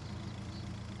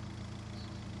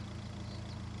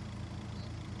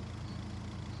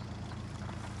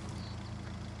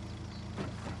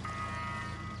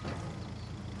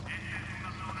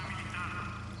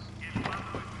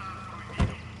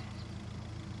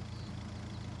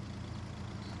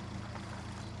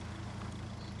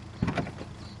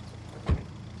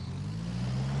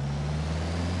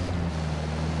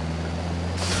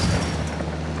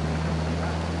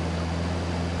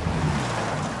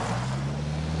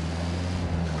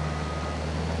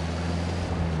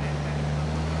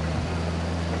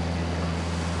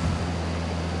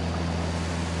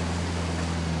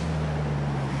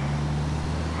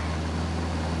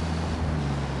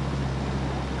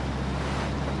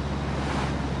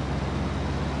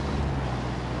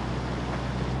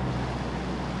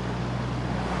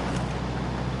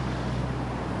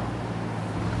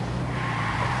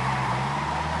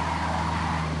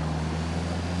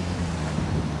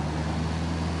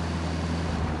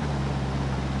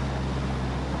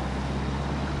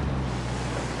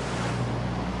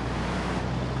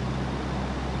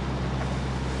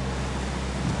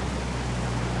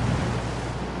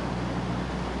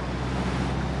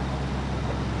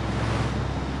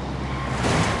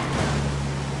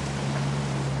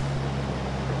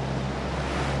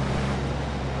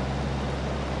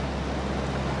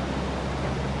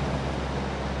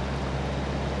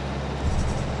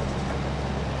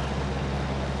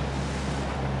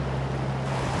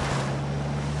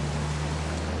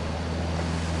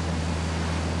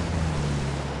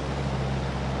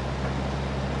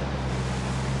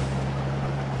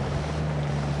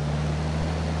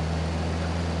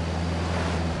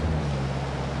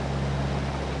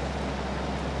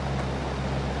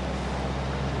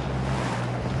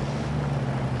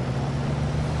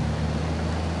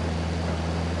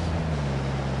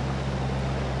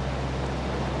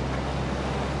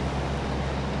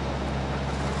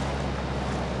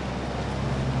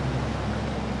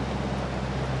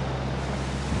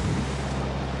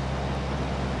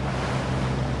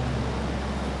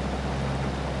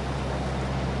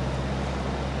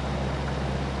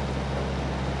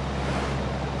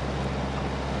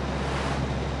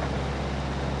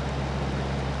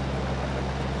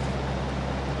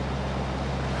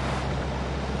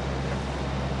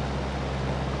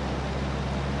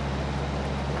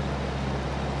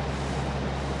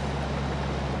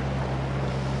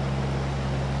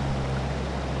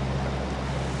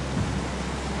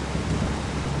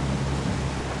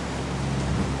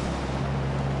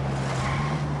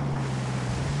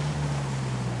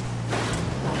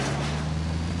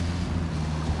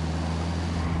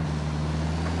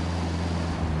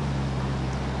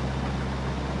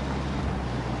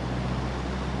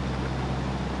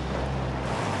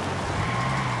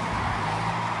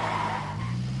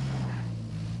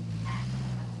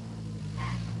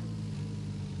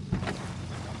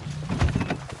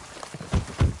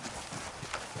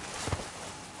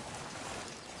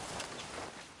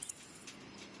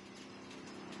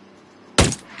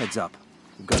 Heads up.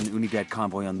 We've got an Unidad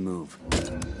convoy on the move.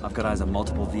 I've got eyes on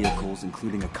multiple vehicles,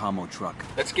 including a commo truck.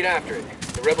 Let's get after it.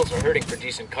 The rebels are hurting for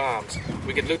decent comms.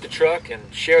 We could loot the truck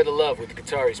and share the love with the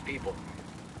Qatari's people.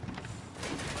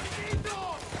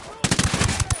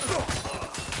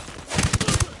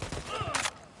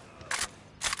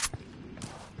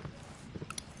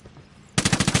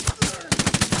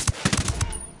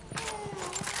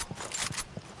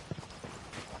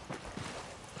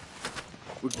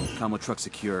 Commo truck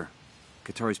secure.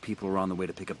 Qatari's people are on the way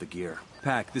to pick up the gear.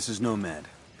 Pac, this is Nomad.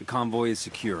 The convoy is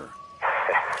secure.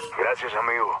 Gracias,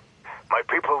 amigo. My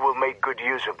people will make good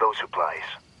use of those supplies.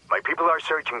 My people are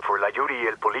searching for La Yuri y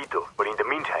el Polito, but in the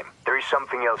meantime, there is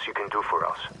something else you can do for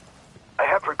us. I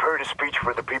have prepared a speech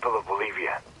for the people of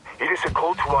Bolivia. It is a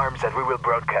call to arms that we will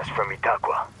broadcast from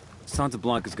Itaqua. Santa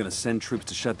Blanca's gonna send troops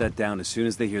to shut that down as soon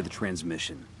as they hear the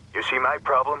transmission. You see my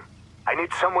problem? I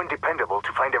need someone dependable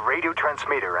to find a radio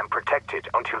transmitter and protect it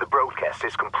until the broadcast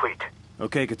is complete.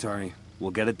 Okay, Qatari.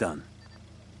 We'll get it done.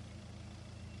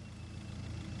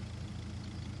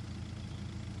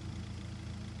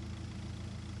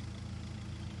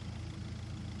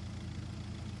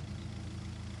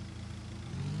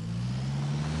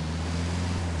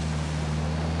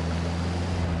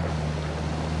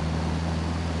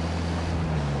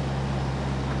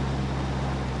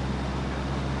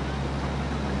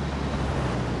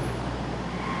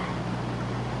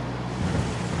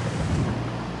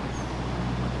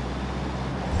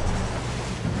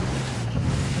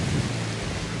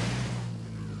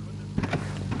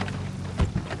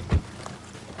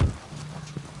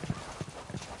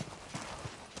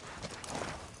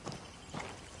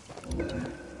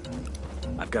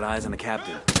 I've got eyes on the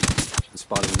captain. I'm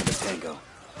spotting another tango.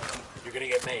 You're gonna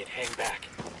get made. Hang back.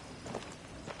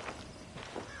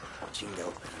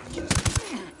 Jingo.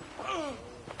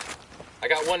 I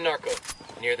got one narco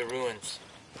near the ruins.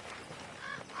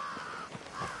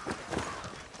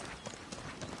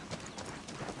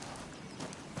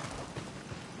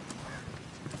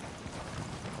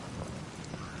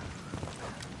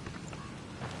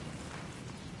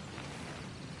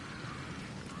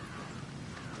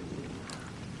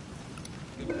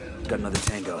 Got another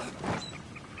tango.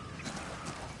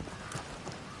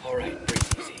 All right,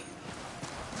 breathe easy.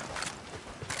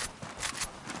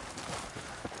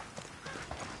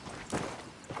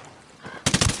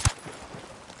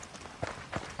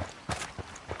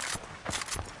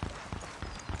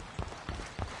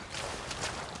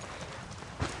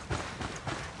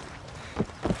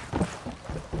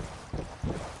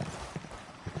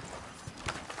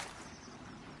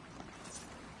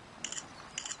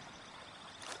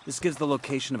 This gives the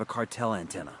location of a cartel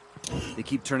antenna. They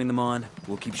keep turning them on,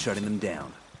 we'll keep shutting them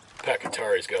down.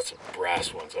 Qatari's got some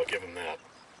brass ones, I'll give him that.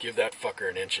 Give that fucker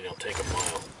an inch and he'll take a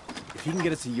mile. If he can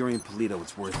get us to Yuri and Polito,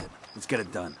 it's worth it. Let's get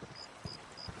it done.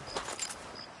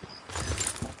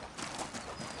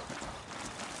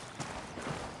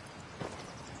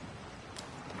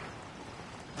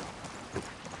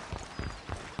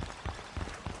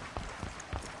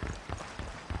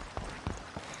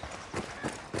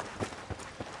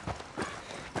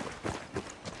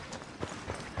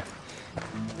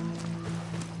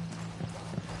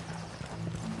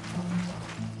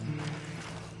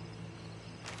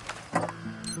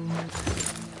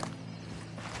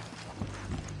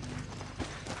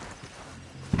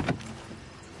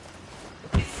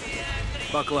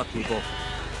 Buckle up, people.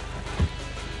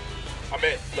 I'm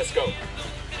in. Let's go.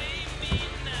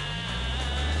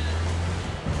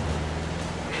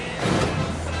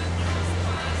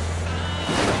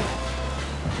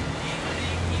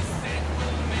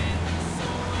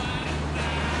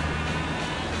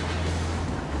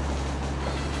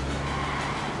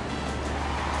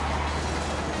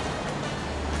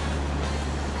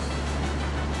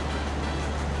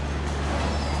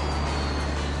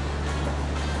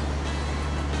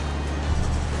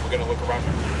 We're gonna look around.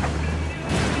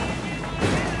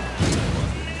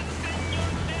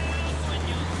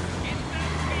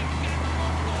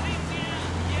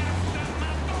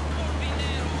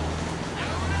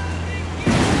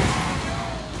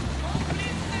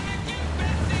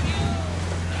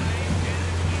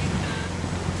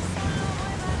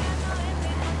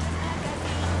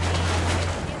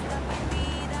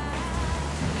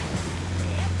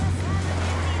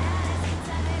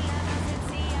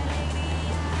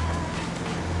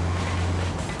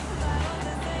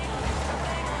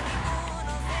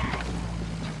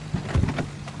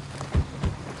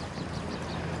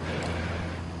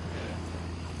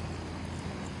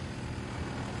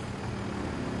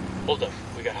 Hold up,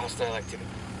 we got hostile activity.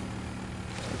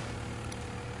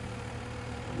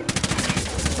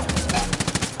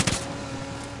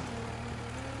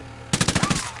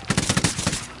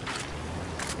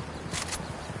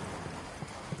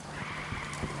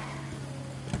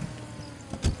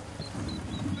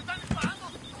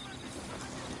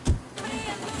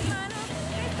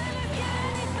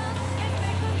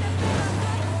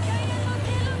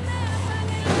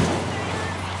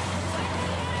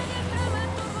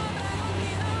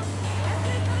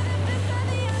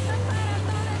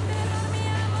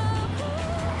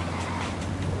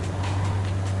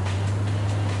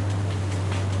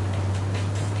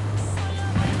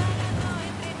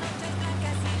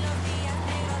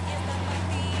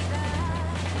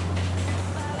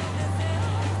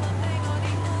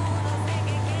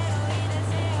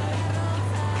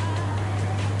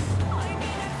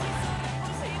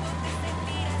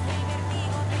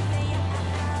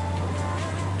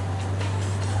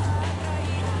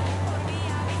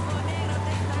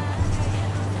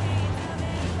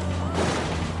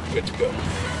 good to go.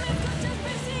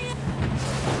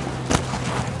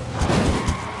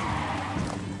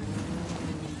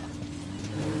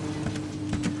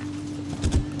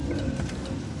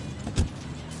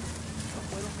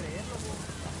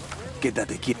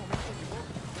 Quédate quieto.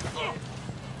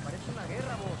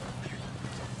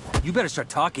 You better start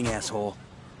talking, asshole.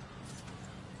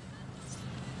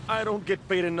 I don't get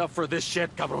paid enough for this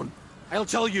shit, cabron. I'll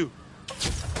tell you.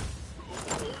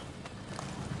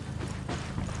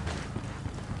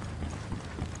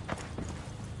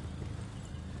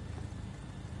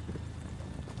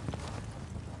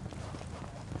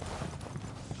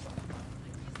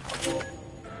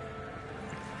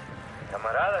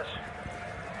 Camaradas,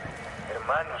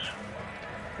 hermanos,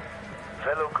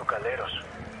 fellow cocaleros.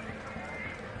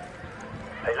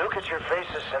 I look at your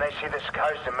faces and I see the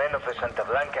scars the men of the Santa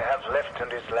Blanca have left on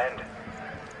this land.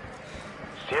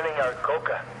 Stealing our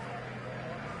coca.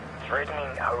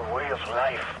 Threatening our way of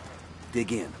life.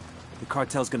 Dig in. The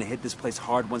cartel's gonna hit this place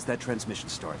hard once that transmission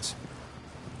starts.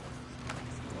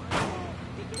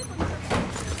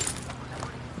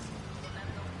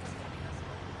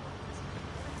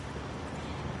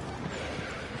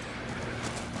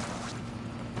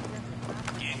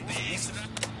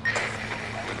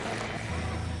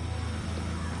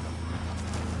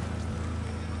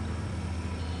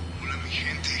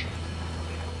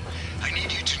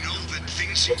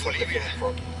 Looks like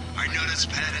are not as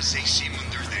bad as they seem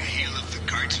under the heel of the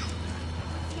cartel.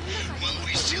 While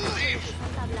we still live,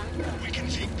 we can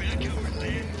take back our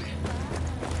land.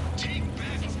 Take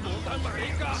back our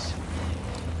rights.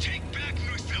 Take back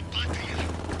nuestra patria.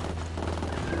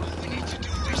 All we need to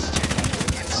do is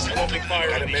stand. Only fire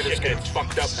at him made us get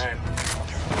fucked up, man.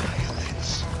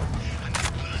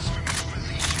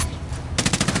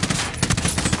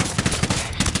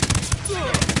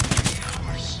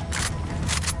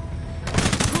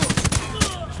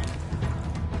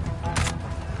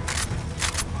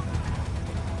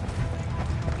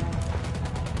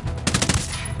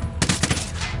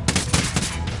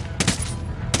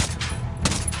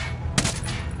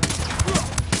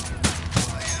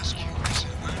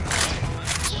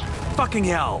 Fucking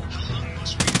hell!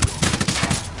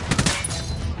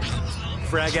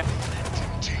 Frag out.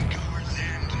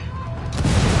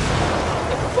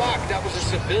 Fuck, that was a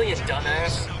civilian,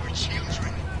 dumbass.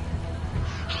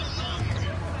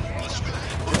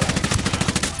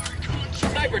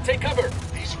 Sniper, take cover!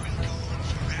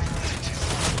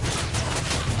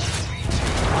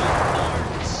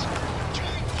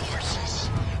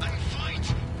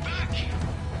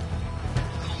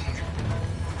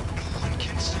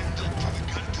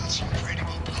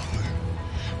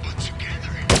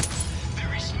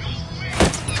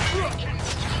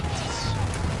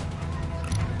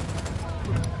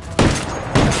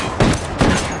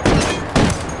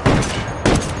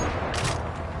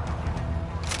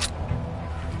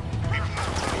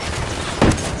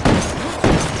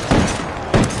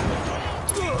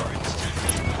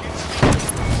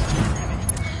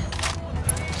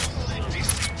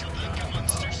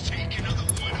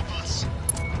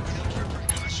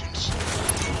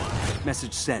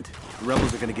 Message sent. The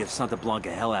rebels are gonna give Santa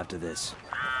Blanca hell after this.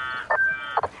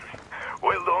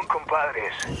 Well done,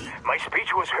 compadres. My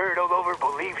speech was heard all over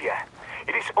Bolivia.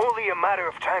 It is only a matter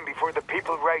of time before the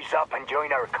people rise up and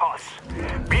join our cause.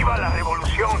 Viva la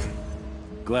revolución!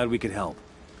 Glad we could help.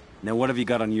 Now what have you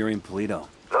got on Yuri and Polito?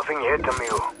 Nothing yet,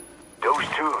 amigo. Those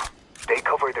two, they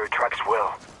cover their tracks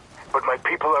well. But my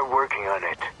people are working on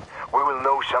it. We will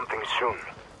know something soon.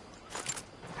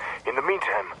 In the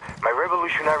meantime, my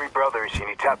revolutionary brothers in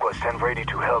Itaqua stand ready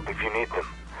to help if you need them.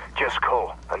 Just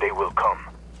call, and they will come.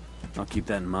 I'll keep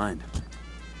that in mind.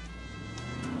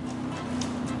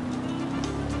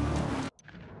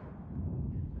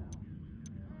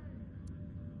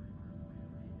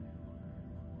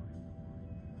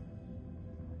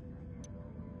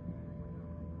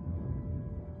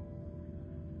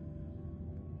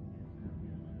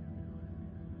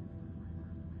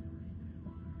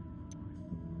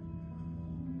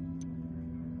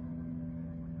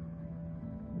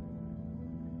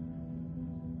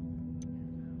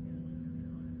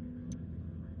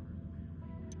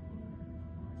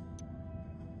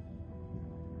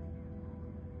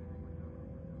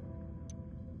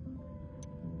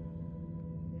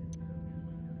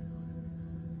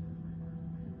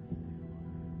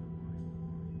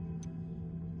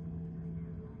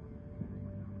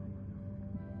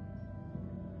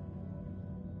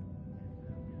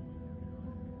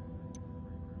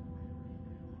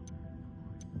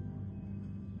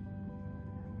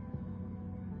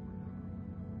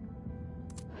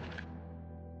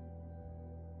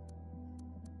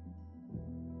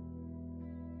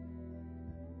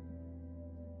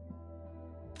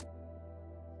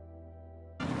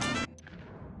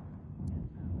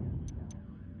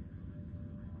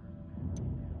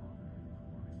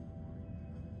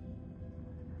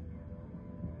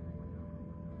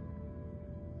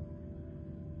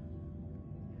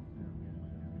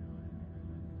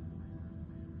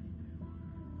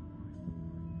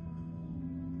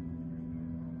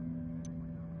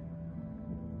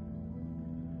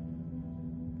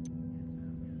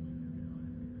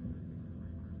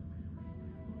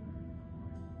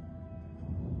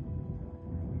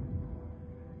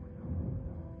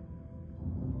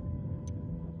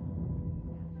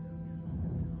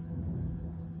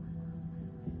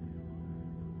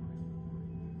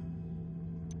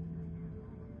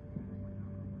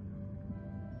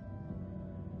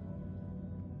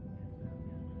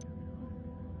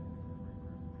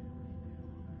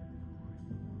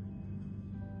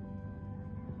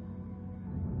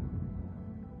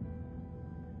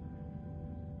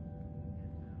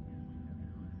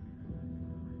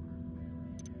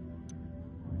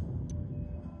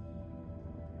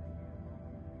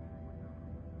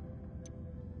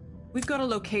 We've got a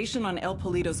location on El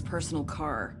Polito's personal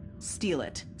car. Steal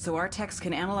it, so our techs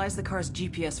can analyze the car's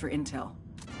GPS for intel.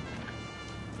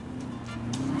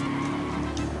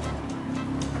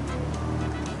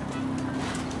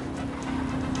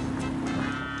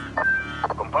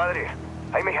 Compadre,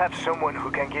 I may have someone who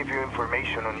can give you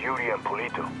information on Yuri and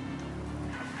Polito.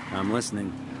 I'm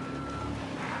listening.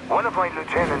 One of my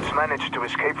lieutenants managed to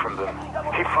escape from them.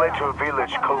 He fled to a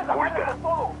village called Culta.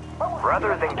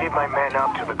 Rather than give my man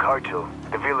up to the cartel,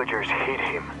 the villagers hid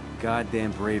him.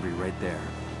 Goddamn bravery right there.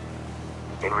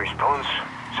 In response,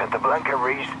 Santa Blanca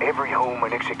razed every home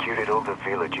and executed all the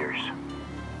villagers.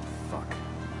 Fuck.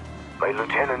 My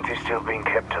lieutenant is still being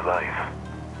kept alive.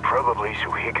 Probably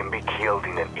so he can be killed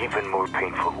in an even more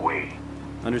painful way.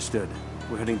 Understood.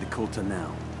 We're heading to Culta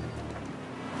now.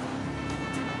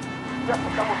 Ya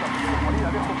tocamos a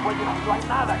morir de estos güeyes y no hay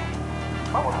nada.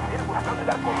 Vamos a ir buscando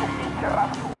dar con su pinche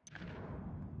rastro.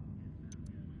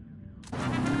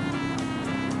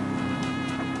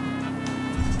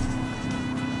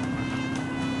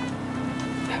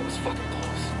 That was fucking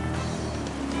close.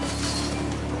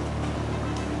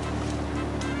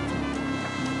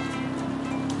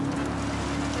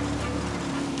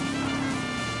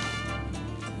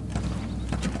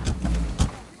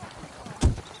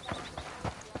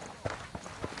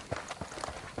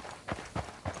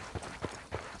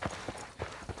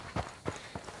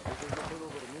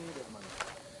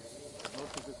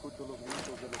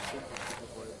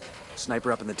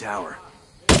 Sniper up in the tower.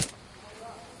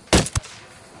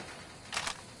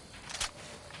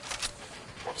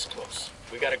 That was close.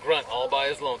 We got a grunt all by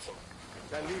his lonesome.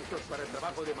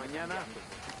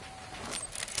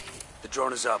 The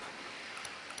drone is up.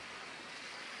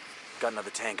 Got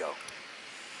another tango.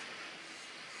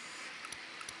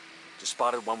 Just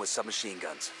spotted one with submachine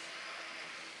guns.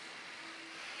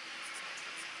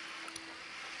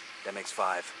 That makes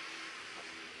 5.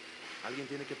 Alguien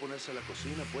tiene que ponerse a la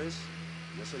cocina, pues.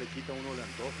 Ya se le quita a uno el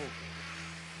antojo.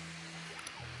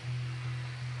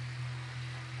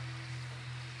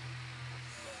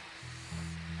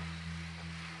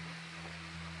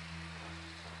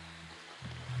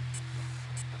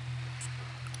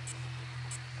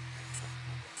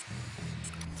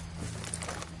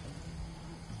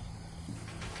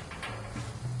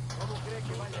 ¿Cómo cree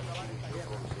que vaya a acabar esta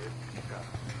guerra?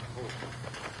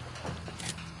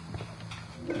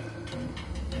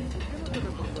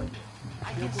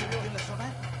 ¿Qué ocurrió en la zona?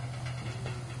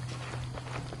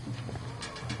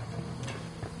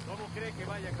 ¿Cómo cree que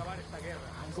vaya a acabar esta guerra?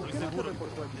 ¿Por qué no te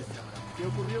reportó aquí? ¿Qué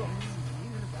ocurrió?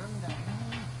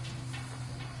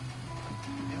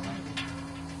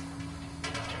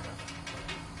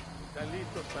 ¿Están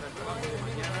listos para el trabajo de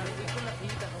mañana? Con la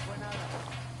pinta, no fue nada.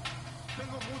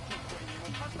 Tengo mucho sueño,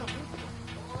 nos falta mucho.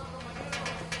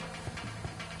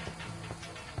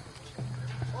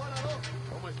 Hola, Doc.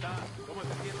 ¿Cómo está? ¿Cómo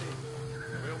se siente?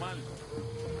 Me veo mal.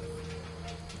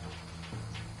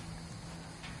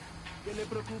 ¿Qué le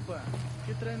preocupa?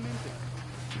 ¿Qué trae en mente?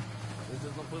 A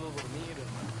veces no puedo dormir,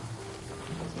 hermano.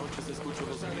 Las noches escucho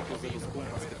los gritos de los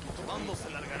compas. ¿Cuándo se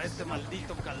largará este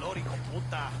maldito calor, hijo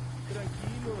puta?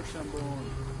 Tranquilo, chambón.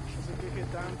 No se queje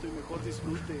tanto y mejor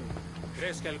disfrute.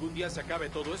 ¿Crees que algún día se acabe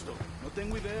todo esto? No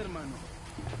tengo idea, hermano.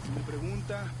 Si me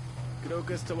pregunta, creo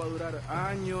que esto va a durar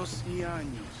años y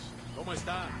años. ¿Cómo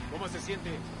está? ¿Cómo se siente?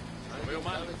 Me veo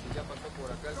mal. Ya pasó por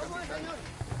acá el capitán.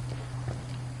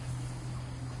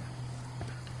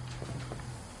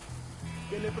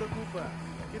 ¿Qué le preocupa?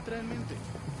 ¿Qué trae en mente?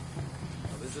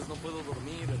 A veces no puedo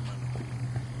dormir, hermano.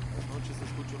 Las noches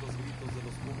escucho los gritos de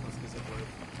los compas que se fueron.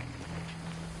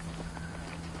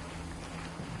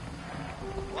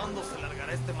 ¿Cuándo se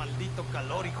largará este maldito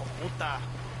calor, hijo puta?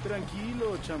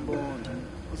 Tranquilo, chambón.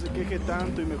 No se queje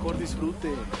tanto y mejor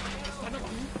disfrute.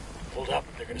 Hold up,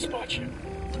 they're gonna spot you.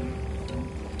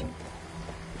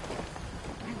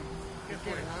 ¿Qué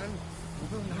querrán?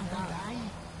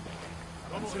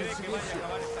 ¿Cómo cree que vaya a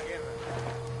acabar esta guerra?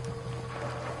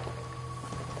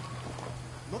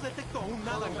 No detecto aún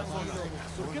nada en la zona.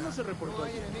 ¿Por qué no se reportó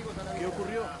aquí? ¿Qué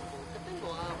ocurrió?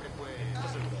 Tengo hambre, pues. No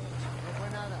fue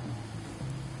nada.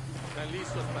 ¿Están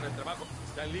listos para el trabajo?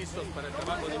 ¿Están listos para el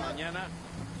trabajo de mañana?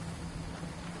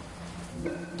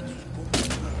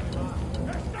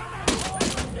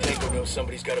 Tango knows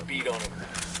somebody's got a beat on him.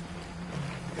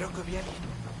 Creo que viene.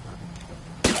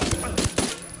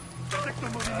 Detecto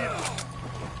movimiento.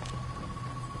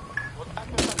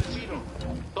 Contacto establecido.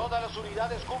 Todas las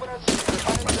unidades cúbranse y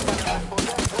prepárense para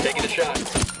responder. Taking a shot.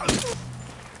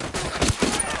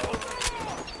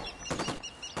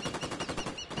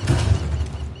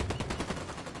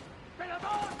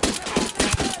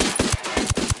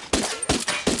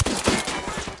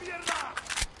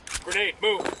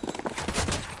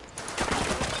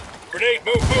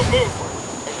 Move!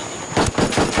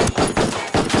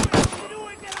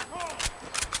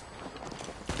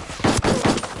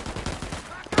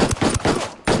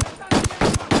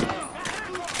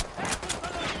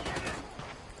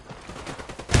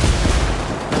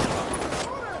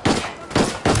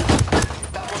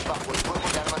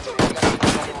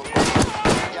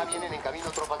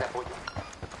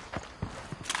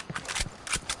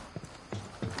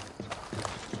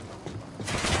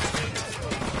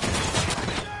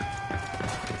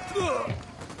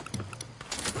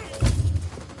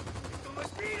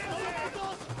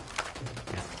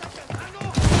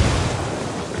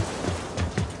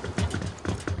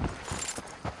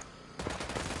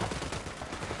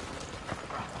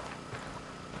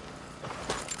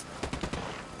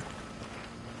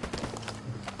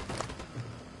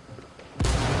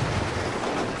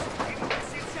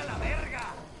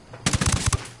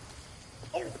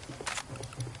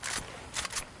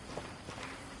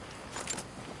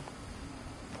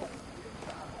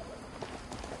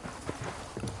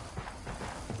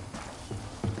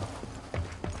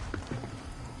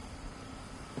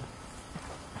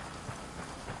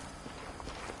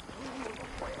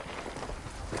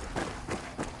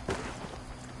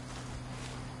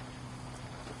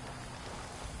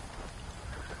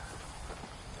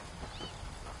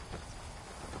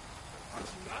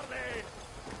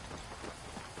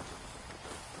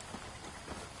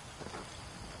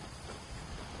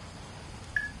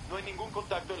 No hay ningún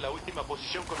contacto en la última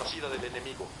posición conocida del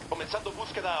enemigo. Comenzando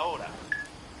búsqueda ahora.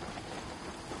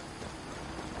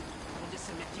 ¿Dónde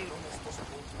se metieron estos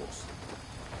puntos?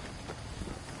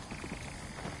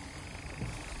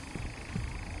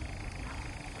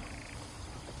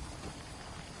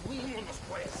 ¡Cuímonos,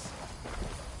 pues!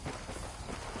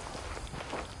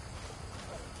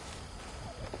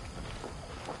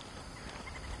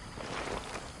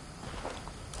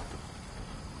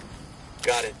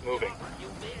 Got it, moving.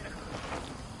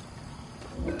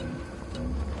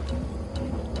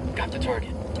 Got the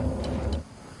target.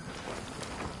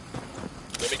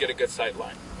 Let me get a good sight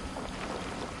line.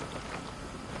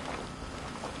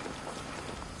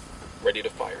 Ready to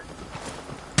fire.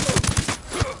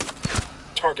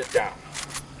 Target down.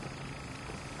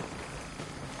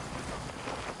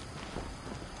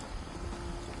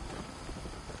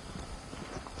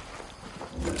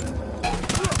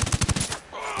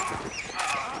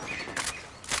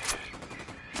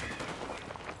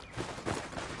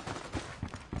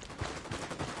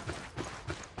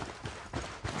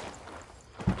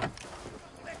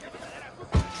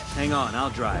 Hang on, I'll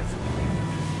drive.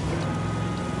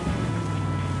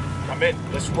 I'm in.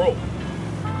 Let's roll.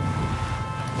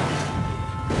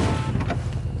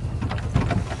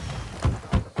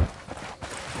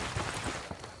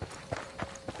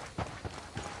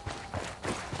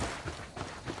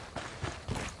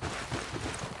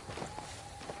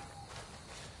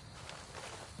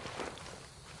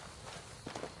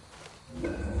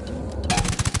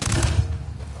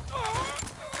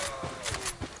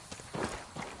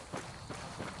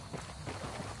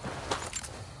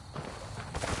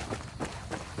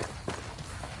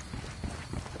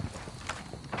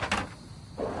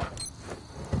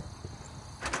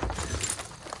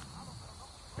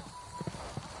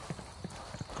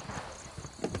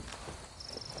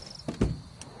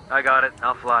 I got it.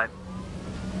 I'll fly.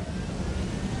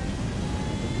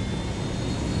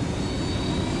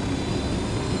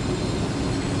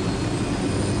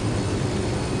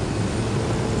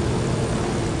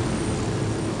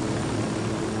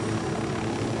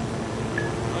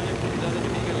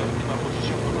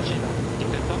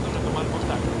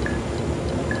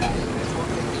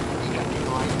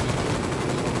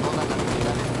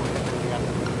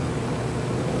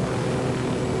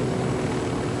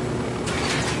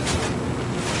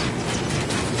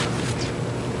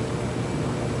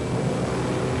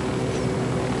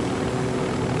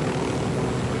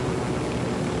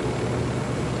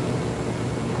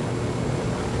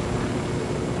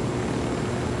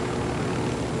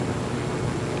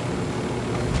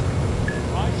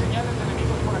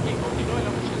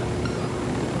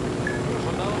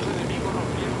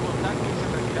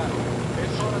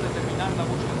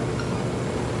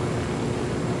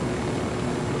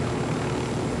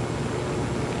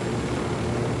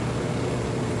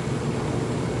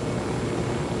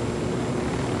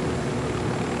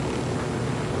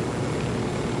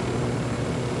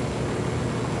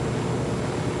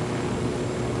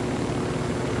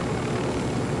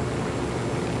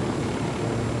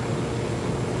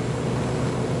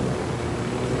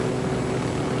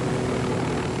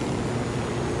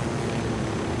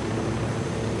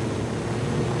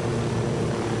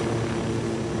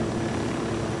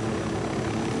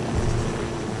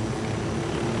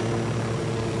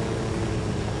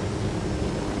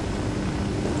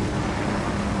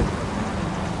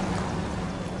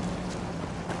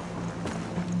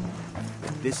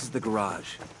 This is the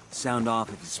garage. Sound off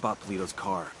if you spot Polito's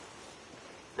car.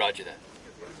 Roger that.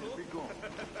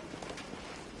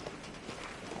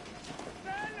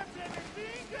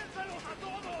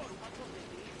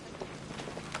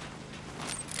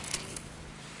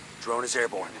 Drone is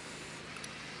airborne.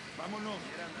 I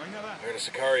heard a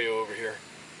Sicario over here.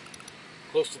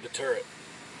 Close to the turret.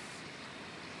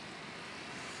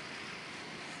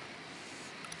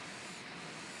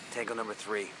 Tango number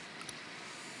 3.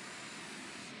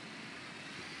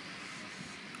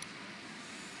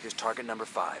 Here's target number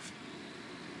 5.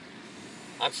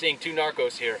 I'm seeing 2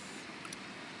 narcos here.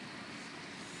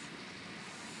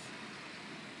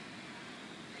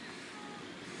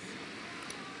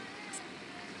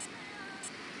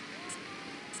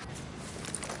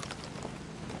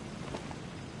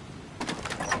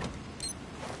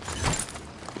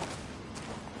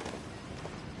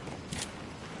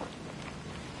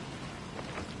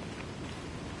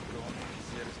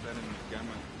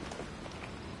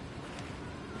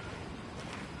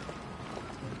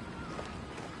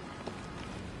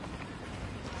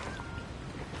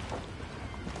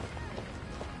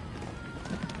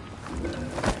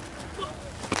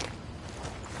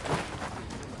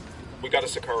 We got a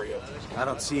Sicario. I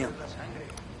don't see him.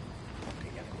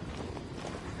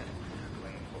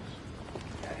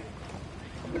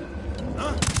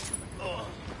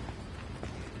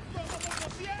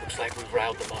 Looks like we've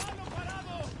riled them up.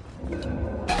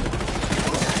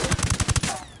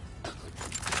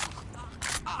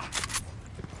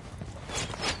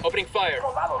 Opening fire.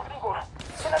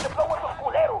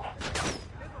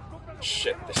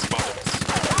 Shit, they spotted us.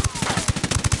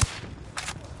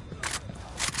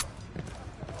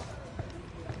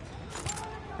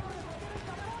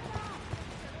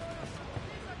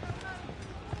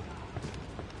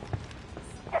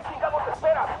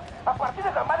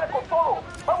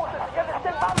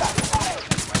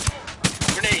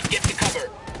 Grenade, get to cover.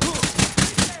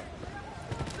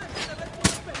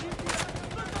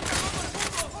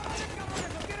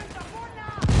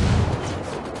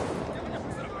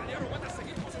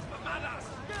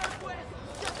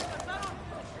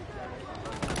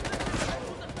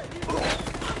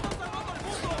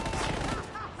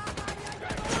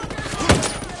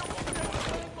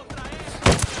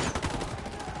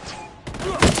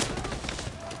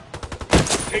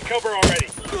 Take cover already.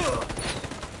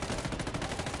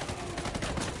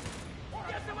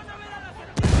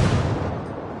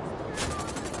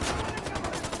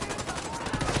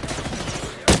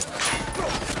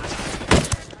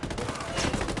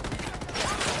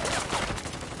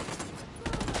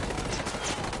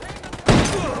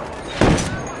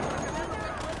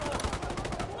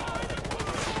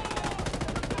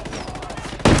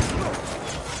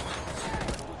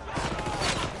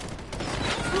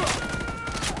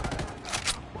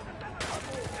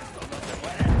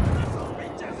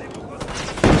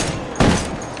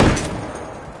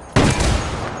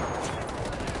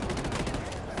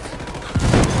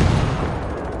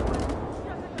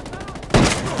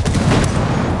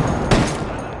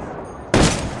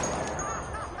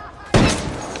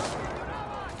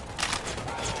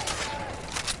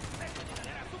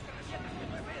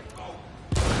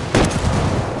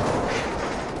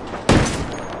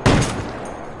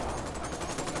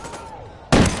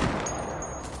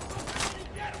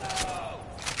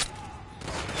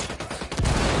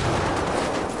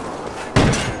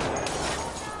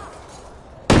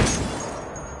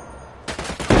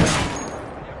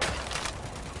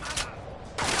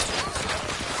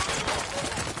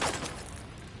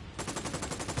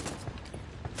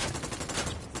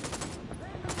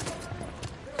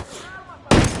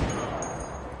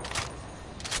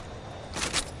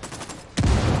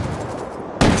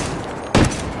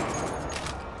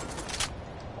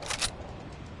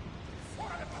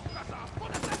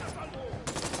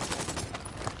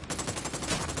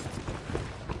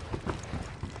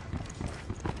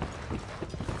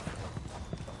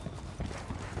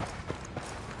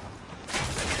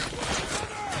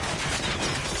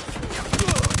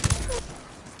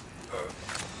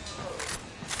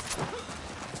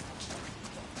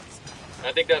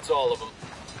 I think that's all of them.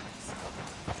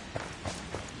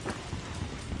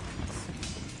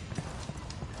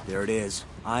 There it is.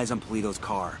 Eyes on Polito's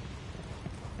car.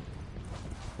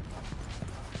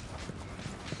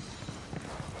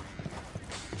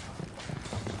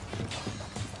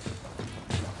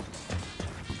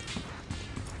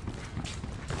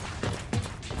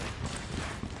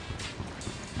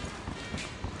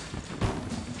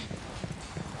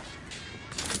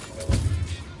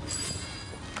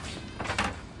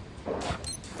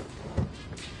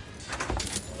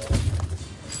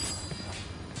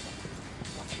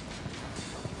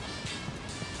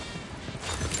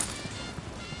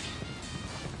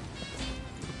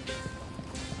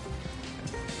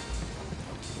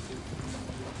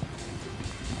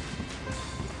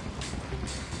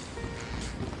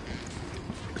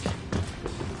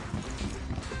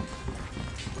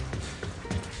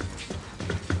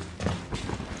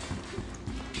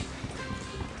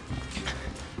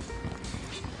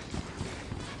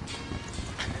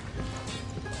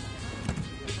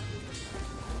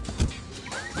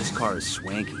 car is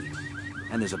swanky.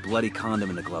 And there's a bloody condom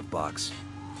in the glove box.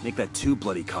 Make that 2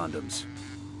 bloody condoms.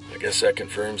 I guess that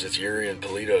confirms it's Yuri and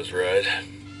Polito's ride.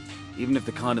 Even if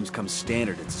the condoms come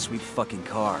standard, it's a sweet fucking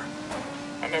car.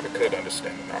 I never could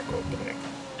understand the narco thing.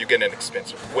 You get an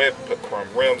expensive whip, put chrome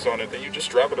rims on it, then you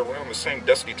just drive it around the same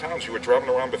dusty towns you were driving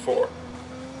around before.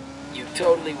 You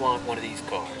totally want one of these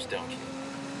cars, don't you?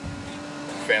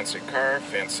 Fancy car,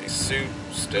 fancy suit,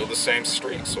 still the same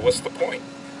street, so what's the point?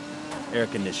 Air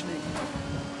conditioning.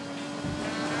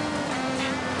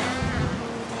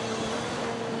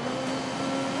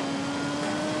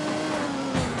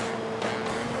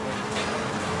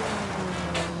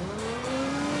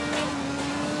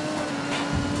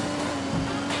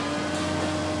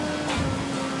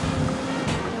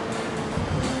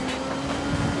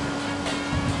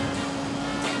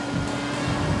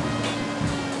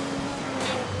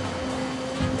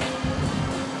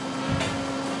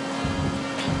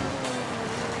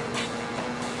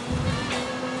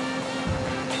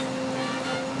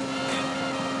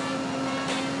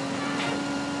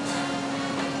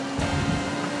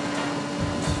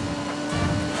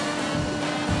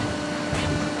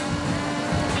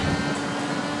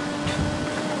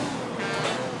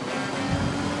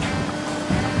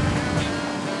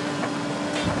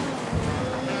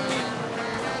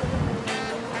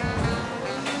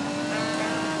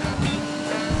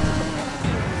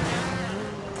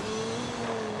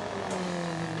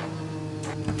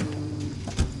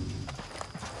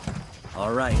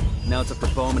 Alright, now it's up to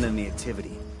Bowman and the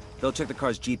activity. They'll check the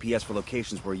car's GPS for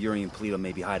locations where Yuri and Polito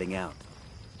may be hiding out.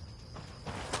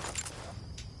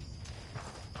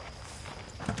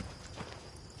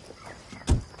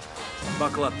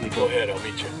 Buckle up, people. Go ahead, I'll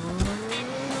meet you.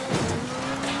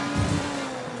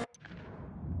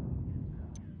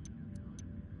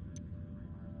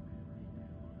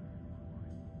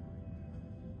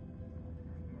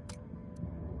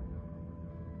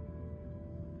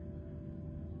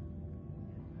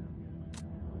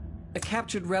 A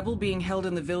captured rebel being held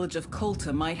in the village of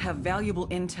Colta might have valuable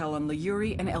intel on the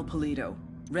Yuri and El Polito.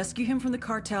 Rescue him from the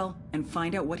cartel and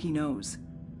find out what he knows.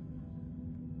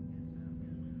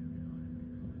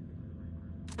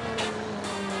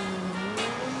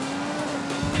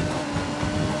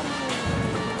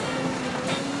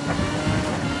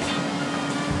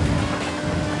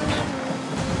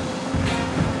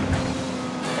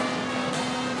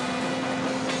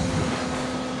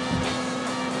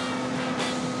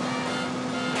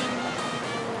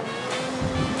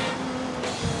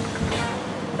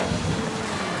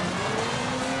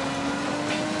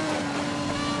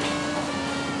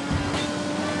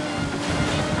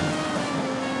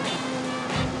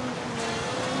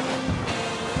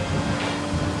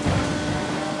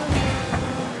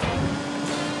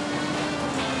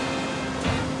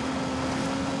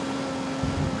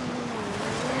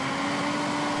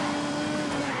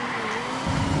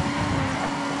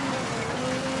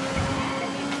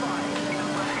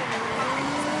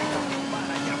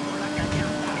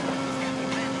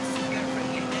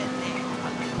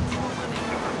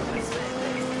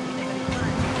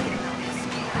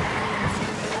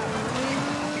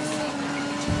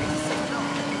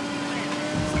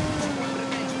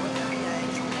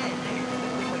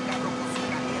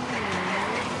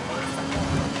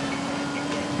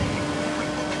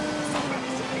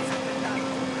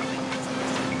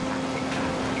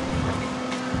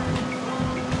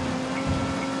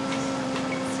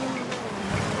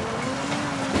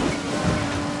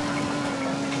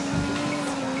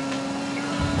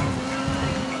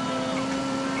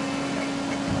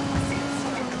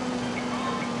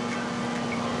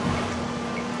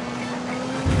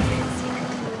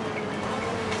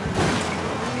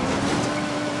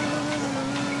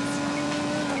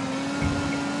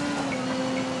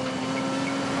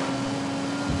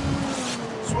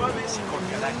 Suaves y con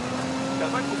carácter.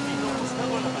 Tabaco fino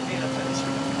tostado a la manera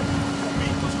tradicional.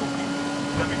 Cubitos con vino.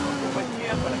 La mejor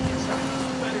compañía para quien sabe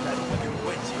disfrutar el aroma de un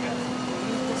buen cigarro.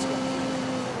 Cubitos con vino.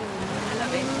 A la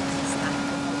venta está.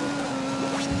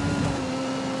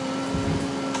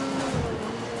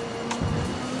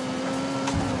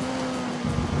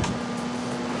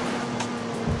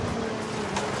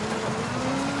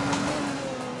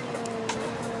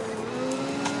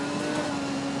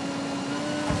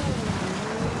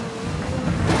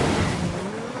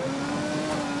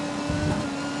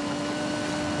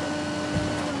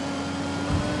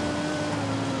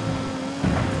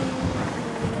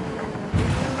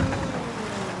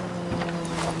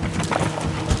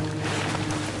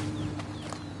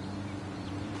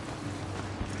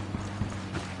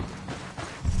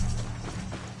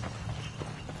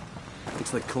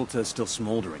 Looks like Colta is still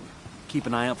smoldering. Keep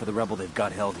an eye out for the rebel they've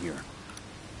got held here.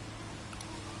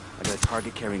 I got a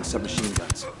target carrying submachine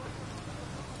guns.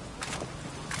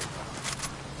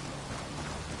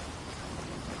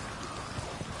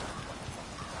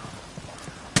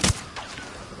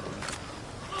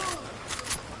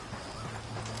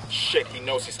 Shit, he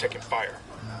knows he's taking fire.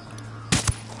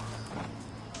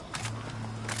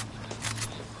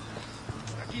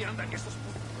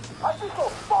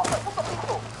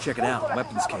 Check it out,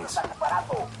 weapons case.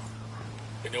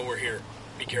 They know we're here.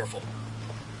 Be careful.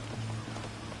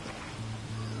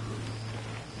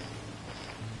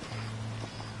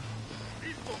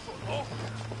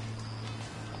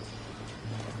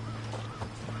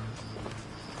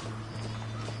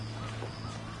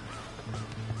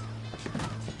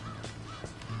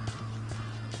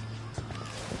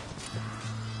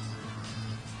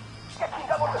 ¿Qué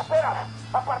chingados esperas?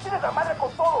 A partir de la madre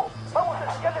con todo. Vamos a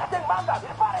enseñarles quién manda.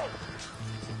 ¡Disparen!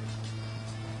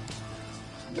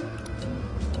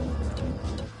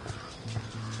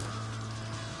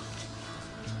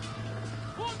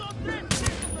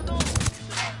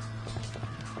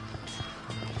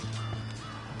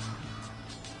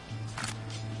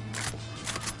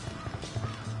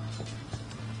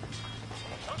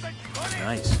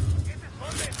 Nice.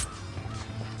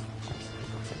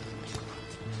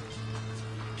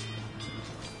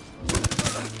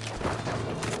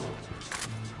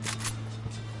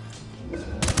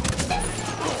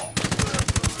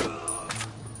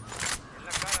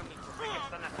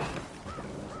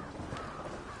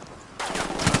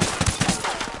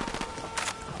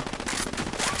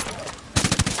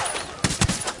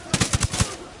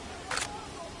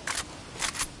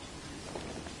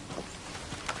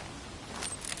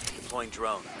 Deploying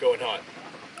drone. Going hot.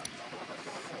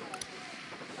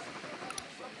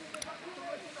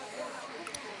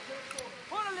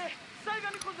 ¡Órale!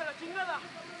 ¡Salgan, hijos de la chingada!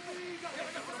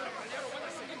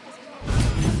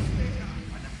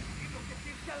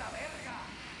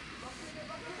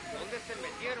 ¿Dónde se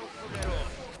metieron, culeros?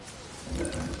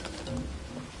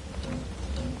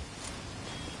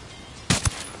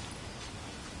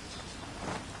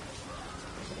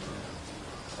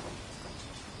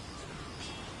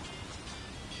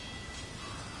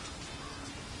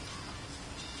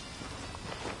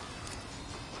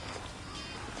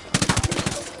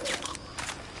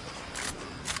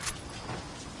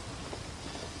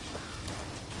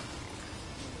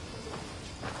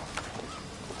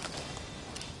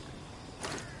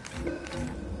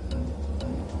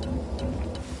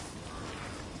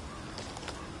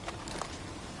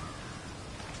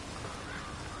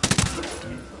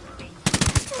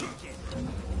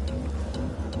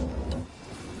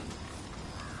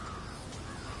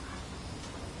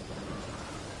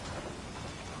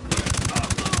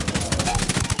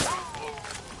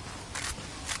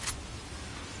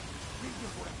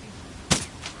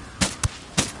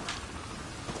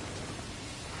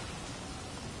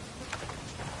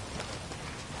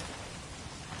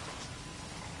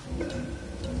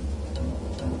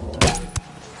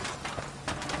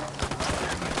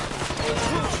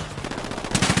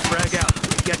 Frag out.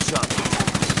 Get some.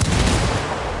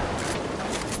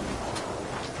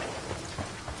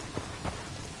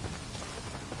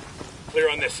 Clear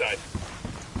on this side.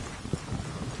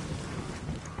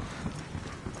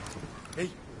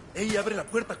 Hey, abre la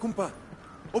puerta, compa.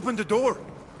 Open the door.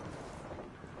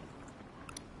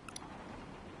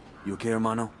 You okay,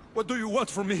 hermano? What do you want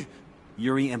from me?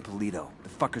 Yuri and Polito, the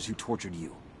fuckers who tortured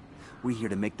you. We're here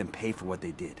to make them pay for what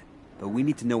they did. But we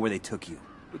need to know where they took you.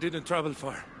 We didn't travel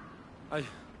far. I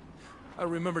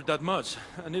remember that much,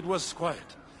 and it was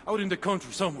quiet. Out in the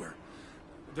country somewhere.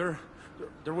 There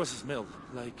was a smell,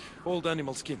 like old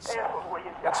animal skins.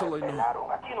 That's all I know.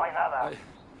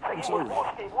 I'm sorry.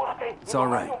 It's all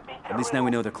right. At least now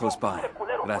we know they're close by.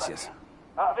 Gracias.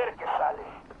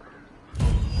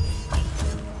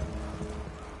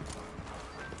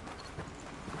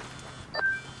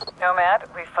 Nomad,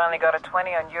 we finally got a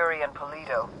 20 on Yuri and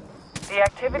Polito. The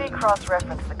activity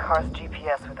cross-referenced the car's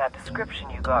GPS with that description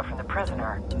you got from the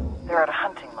prisoner. They're at a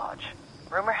hunting lodge.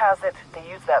 Rumor has it they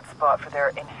use that spot for their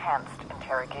enhanced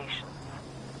interrogations.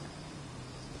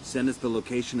 Send us the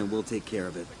location and we'll take care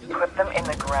of it. Put them in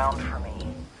the ground for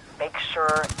me. Make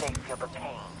sure they feel the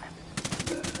pain.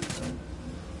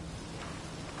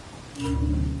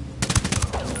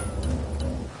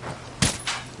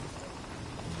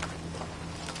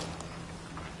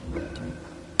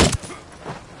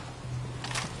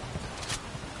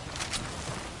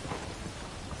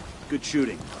 Good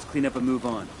shooting. Let's clean up and move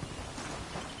on.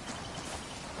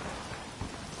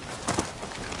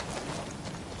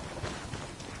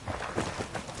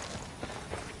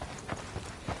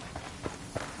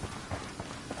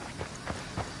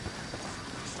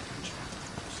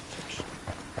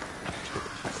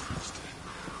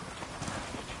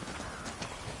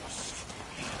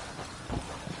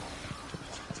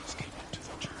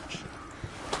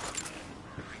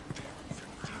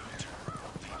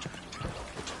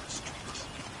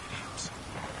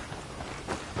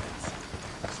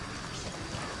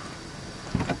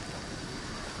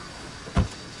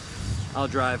 I'll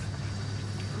drive.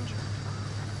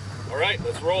 All right,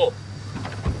 let's roll.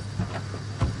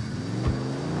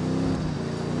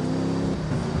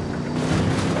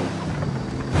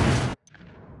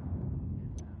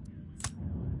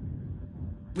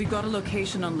 We've got a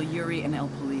location on Yuri and El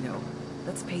Polito.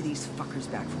 Let's pay these fuckers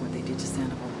back for what they did to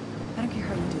Sandoval. I don't care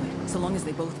how you do it, so long as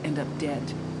they both end up dead.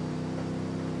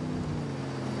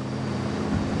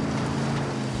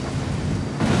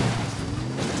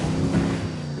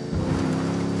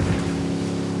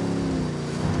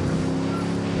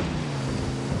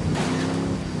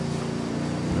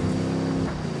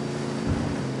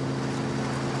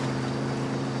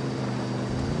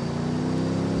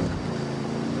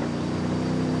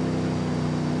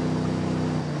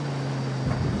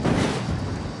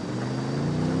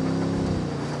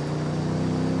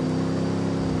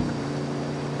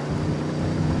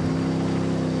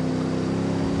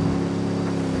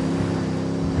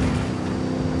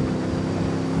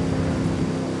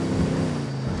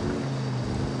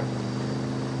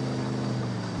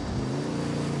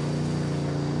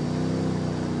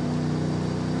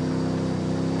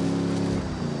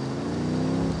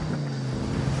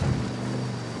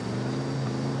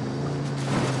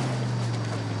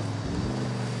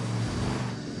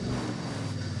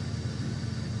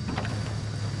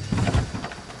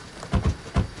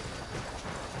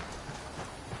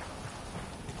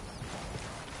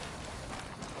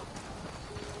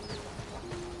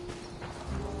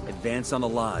 Advance on the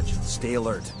lodge. Stay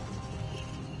alert.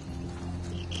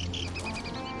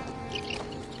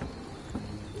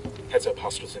 Heads up,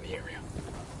 hostiles in the area.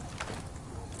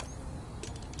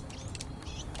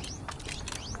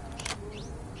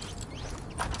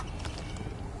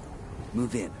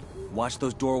 Move in. Watch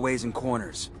those doorways and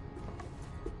corners.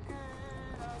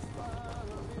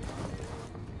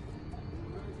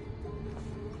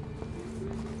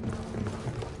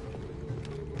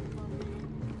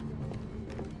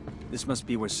 This must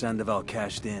be where Sandoval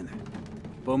cashed in.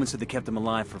 Bowman said they kept him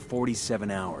alive for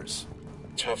 47 hours.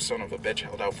 Tough son of a bitch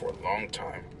held out for a long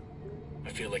time. I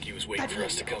feel like he was waiting for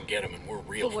us to come get him, and we're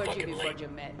real fucking late.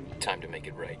 Time to make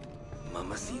it right.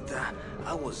 Mamacita,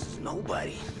 I was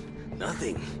nobody.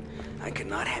 Nothing. I could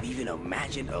not have even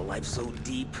imagined a life so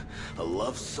deep, a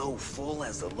love so full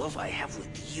as the love I have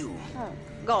with you. Oh,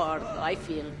 God, I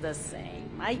feel the same.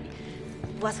 I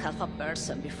was half a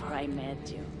person before I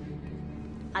met you.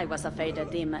 I was a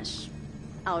faded image,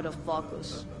 out of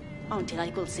focus, until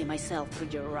I could see myself through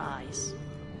your eyes.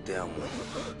 Damn.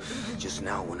 Just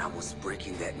now when I was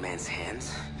breaking that man's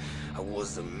hands, I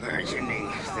was imagining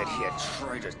that he had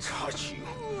tried to touch you.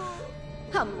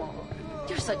 Amor,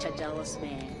 you're such a jealous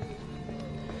man.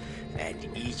 And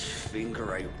each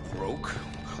finger I broke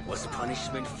was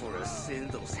punishment for a sin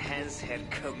those hands had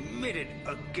committed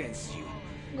against you.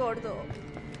 Gordo,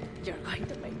 you're going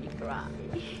to make me cry.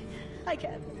 I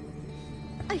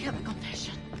have a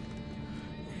confession.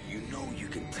 You know you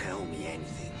can tell me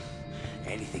anything.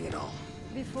 Anything at all.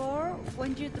 Before,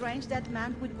 when you drenched that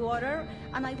man with water,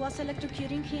 and I was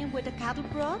electrocuting him with a cattle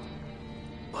prod?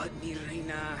 But, mi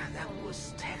reina, that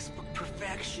was textbook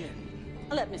perfection.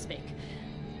 Let me speak.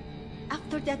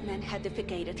 After that man had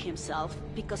defecated himself,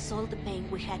 because all the pain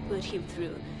we had put him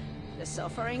through, the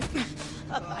suffering,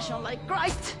 a passion like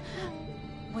Christ.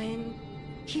 When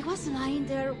he was lying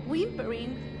there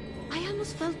whimpering, I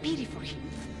almost felt pity for him.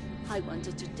 I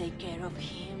wanted to take care of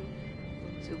him,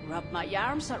 to wrap my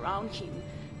arms around him,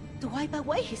 to wipe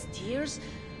away his tears.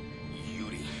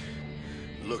 Yuri,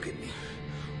 look at me.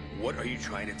 What are you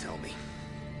trying to tell me?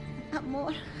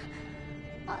 Amor,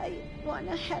 I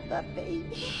wanna have a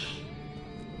baby.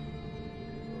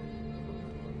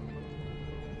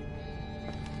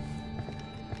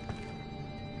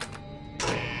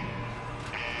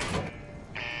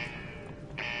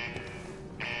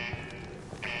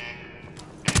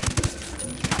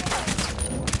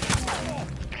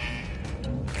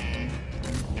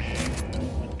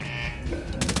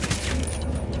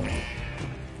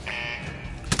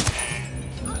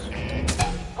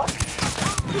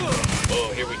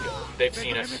 They've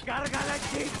seen us.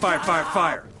 Fire, fire,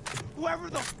 fire! Whoever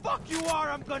the fuck you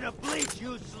are, I'm gonna bleach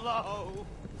you slow!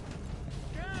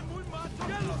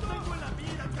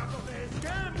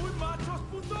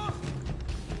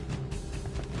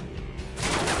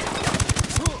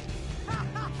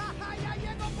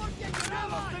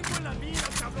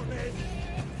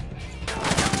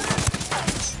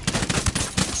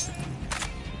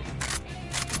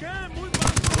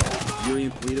 Yuri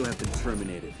and Polito have been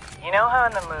terminated. You know how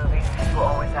in the movies people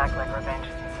always act like revenge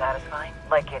isn't satisfying?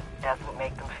 Like it doesn't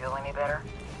make them feel any better?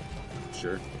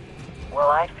 Sure. Well,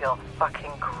 I feel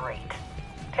fucking great.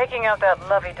 Taking out that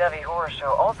lovey-dovey horror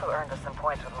show also earned us some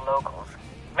points with the locals.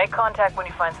 Make contact when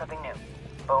you find something new.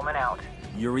 Bowman out.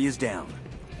 Yuri is down.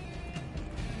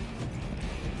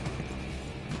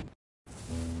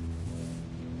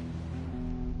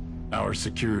 Our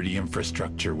security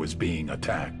infrastructure was being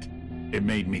attacked. It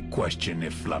made me question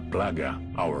if La Plaga,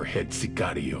 our head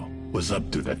sicario, was up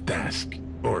to the task,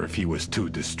 or if he was too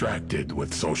distracted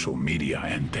with social media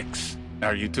antics.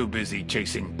 Are you too busy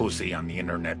chasing pussy on the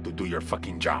internet to do your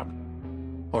fucking job?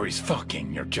 Or is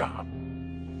fucking your job?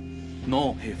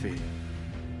 No, Jefe.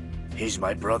 He's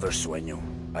my brother, Sueño.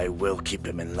 I will keep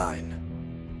him in line.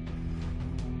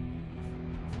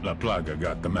 La Plaga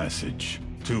got the message.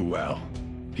 Too well.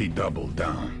 He doubled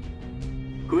down.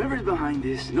 Whoever's behind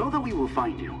this, know that we will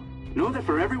find you. Know that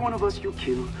for every one of us you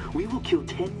kill, we will kill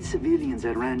 10 civilians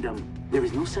at random. There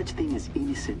is no such thing as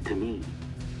innocent to me.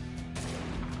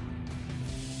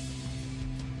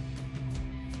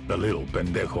 The little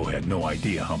pendejo had no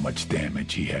idea how much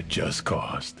damage he had just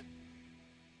caused.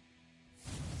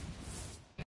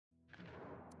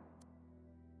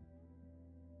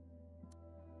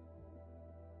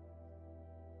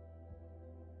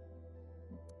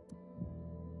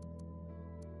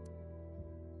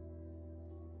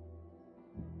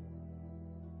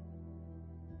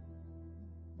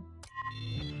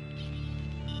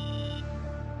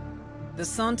 The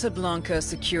Santa Blanca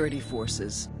Security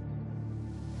Forces.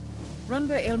 Run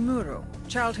by El Muro,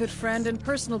 childhood friend and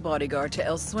personal bodyguard to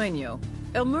El Sueño.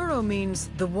 El Muro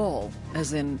means the wall,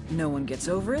 as in no one gets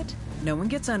over it, no one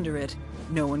gets under it,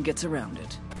 no one gets around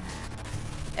it.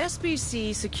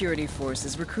 SBC security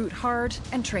forces recruit hard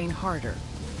and train harder.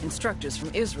 Instructors from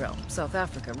Israel, South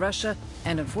Africa, Russia,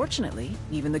 and unfortunately,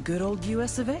 even the good old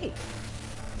US of A.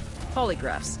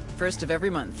 Polygraphs, first of every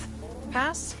month.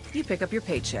 Pass, you pick up your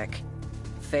paycheck.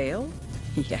 Fail?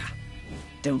 Yeah,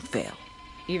 don't fail.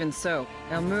 Even so,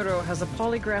 El Muro has a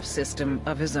polygraph system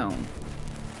of his own.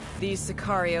 These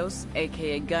sicarios,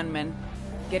 aka gunmen,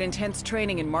 get intense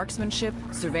training in marksmanship,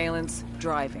 surveillance,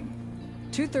 driving.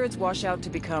 2/3 wash out to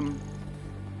become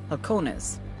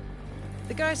halcones.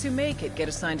 The guys who make it get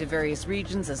assigned to various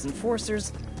regions as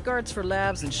enforcers, guards for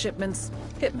labs and shipments,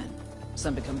 hitmen.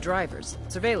 Some become drivers,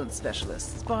 surveillance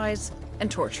specialists, spies,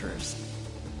 and torturers.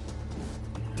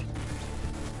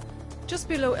 Just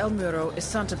below El Muro is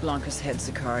Santa Blanca's head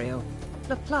sicario,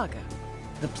 La Plaga,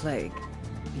 the Plague.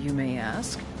 You may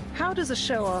ask, how does a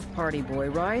show-off party boy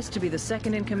rise to be the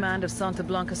second in command of Santa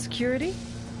Blanca security?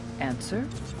 Answer,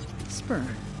 sperm.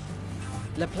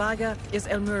 La Plaga is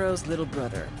El Muro's little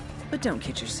brother. But don't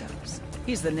kid yourselves.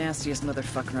 He's the nastiest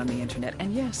motherfucker on the internet,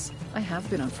 and yes, I have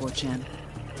been on 4chan.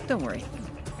 Don't worry,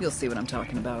 you'll see what I'm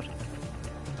talking about.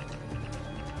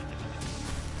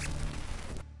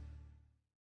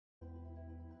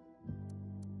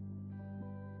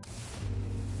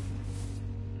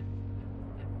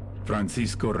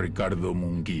 Francisco Ricardo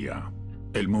Munguia.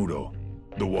 El Muro.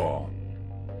 The wall.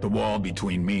 The wall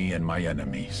between me and my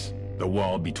enemies. The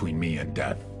wall between me and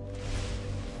death.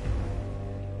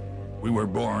 We were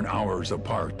born hours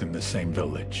apart in the same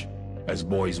village. As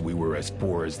boys, we were as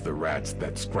poor as the rats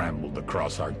that scrambled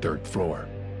across our dirt floor.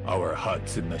 Our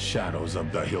huts in the shadows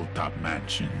of the hilltop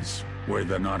mansions, where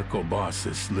the narco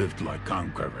bosses lived like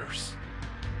conquerors.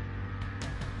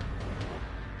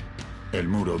 El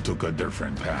Muro took a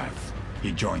different path.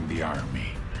 He joined the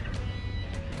army.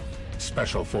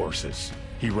 Special forces.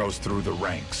 He rose through the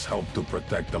ranks, helped to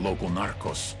protect the local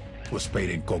narcos, was paid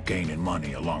in cocaine and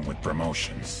money along with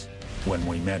promotions. When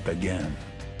we met again,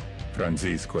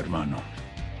 Francisco hermano,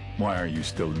 why are you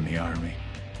still in the army?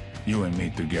 You and me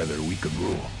together, we could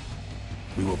rule.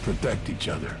 We will protect each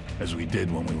other, as we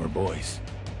did when we were boys.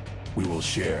 We will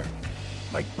share,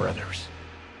 like brothers.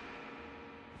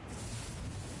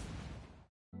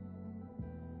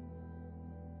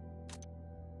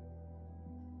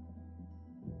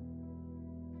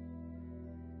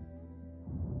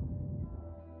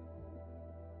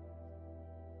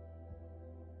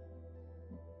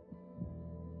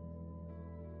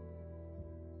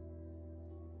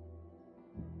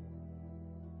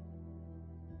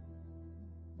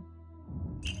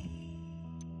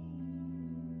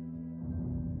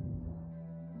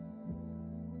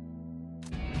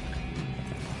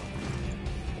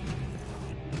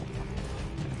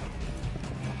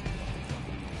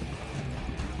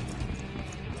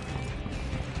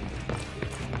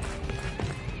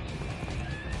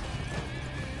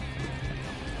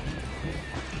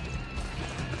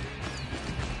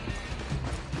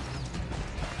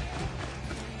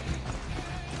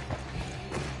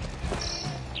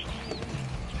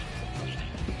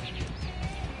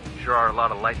 Sure are a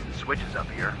lot of lights and switches up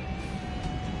here.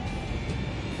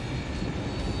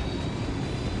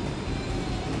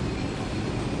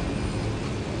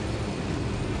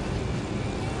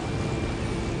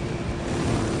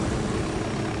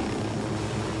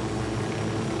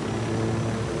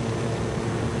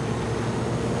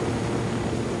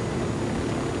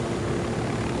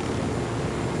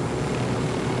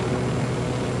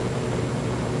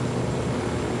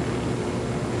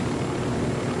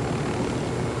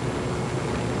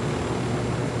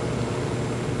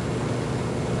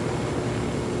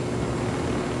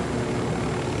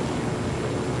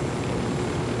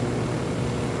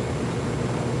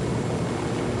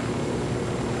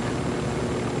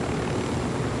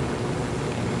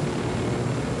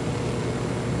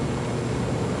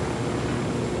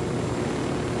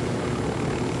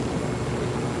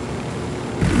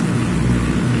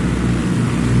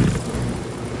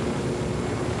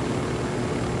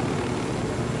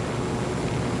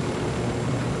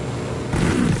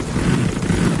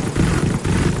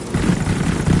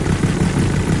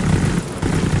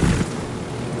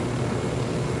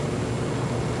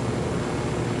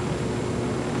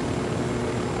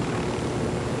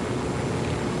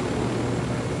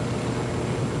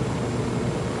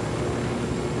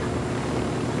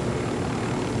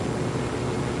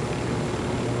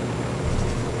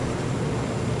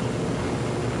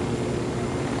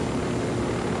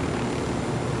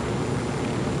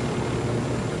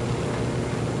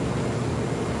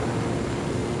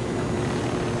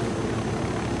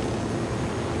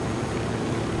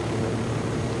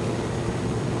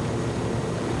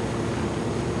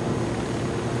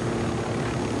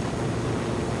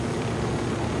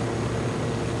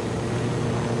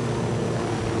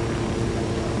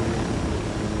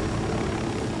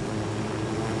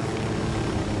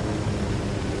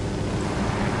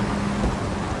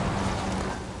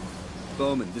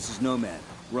 Bowman, this is Nomad.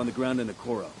 We're on the ground in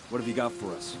Okoro. What have you got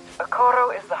for us?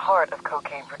 Okoro is the heart of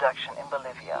cocaine production in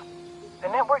Bolivia. The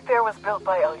network there was built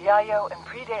by El Yayo and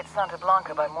predates Santa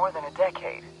Blanca by more than a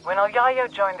decade. When El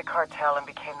Yayo joined the cartel and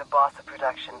became the boss of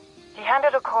production, he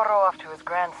handed Okoro off to his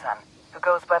grandson, who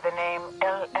goes by the name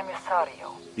El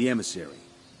Emisario. The emissary.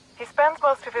 He spends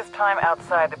most of his time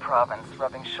outside the province,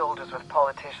 rubbing shoulders with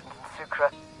politicians in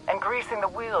Sucre and greasing the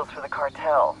wheels for the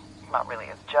cartel. It's not really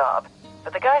his job,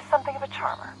 but the guy's something of a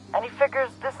charmer, and he figures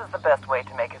this is the best way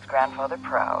to make his grandfather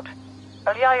proud.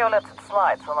 El Yayo lets it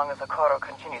slide so long as Okoro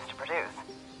continues to produce.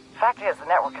 Fact is, the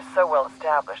network is so well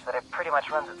established that it pretty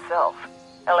much runs itself.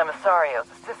 El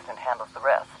Emisario's assistant handles the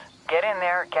rest. Get in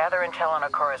there, gather intel on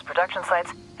Okoro's production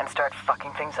sites, and start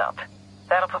fucking things up.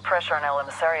 That'll put pressure on El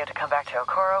Emisario to come back to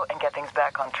Okoro and get things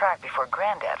back on track before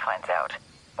Granddad finds out.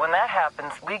 When that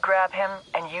happens, we grab him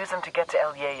and use him to get to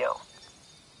El Yayo.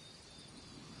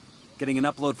 Getting an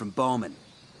upload from Bowman.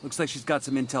 Looks like she's got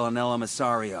some intel on El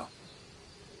Emisario.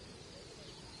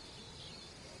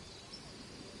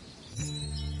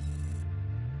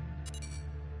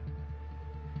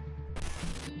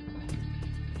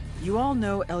 You all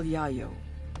know El Yayo,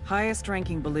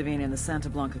 highest-ranking Bolivian in the Santa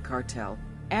Blanca cartel,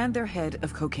 and their head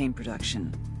of cocaine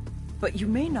production. But you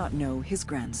may not know his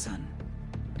grandson,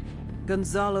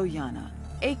 Gonzalo Llana,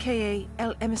 aka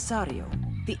El Emisario,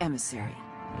 the emissary.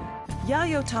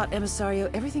 Yayo taught Emisario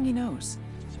everything he knows.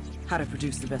 How to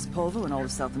produce the best polvo in all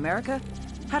of South America,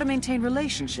 how to maintain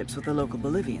relationships with the local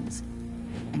Bolivians,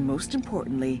 and most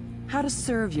importantly, how to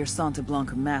serve your Santa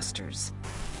Blanca masters.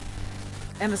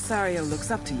 Emisario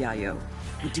looks up to Yayo,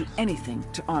 would do anything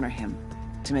to honor him,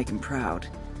 to make him proud.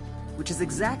 Which is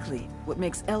exactly what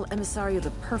makes El Emisario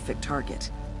the perfect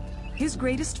target. His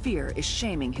greatest fear is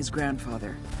shaming his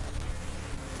grandfather.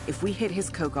 If we hit his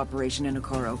coke operation in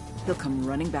Okoro, he'll come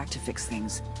running back to fix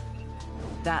things.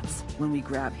 That's when we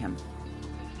grab him.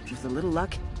 With a little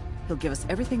luck, he'll give us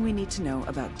everything we need to know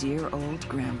about dear old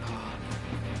Grandpa.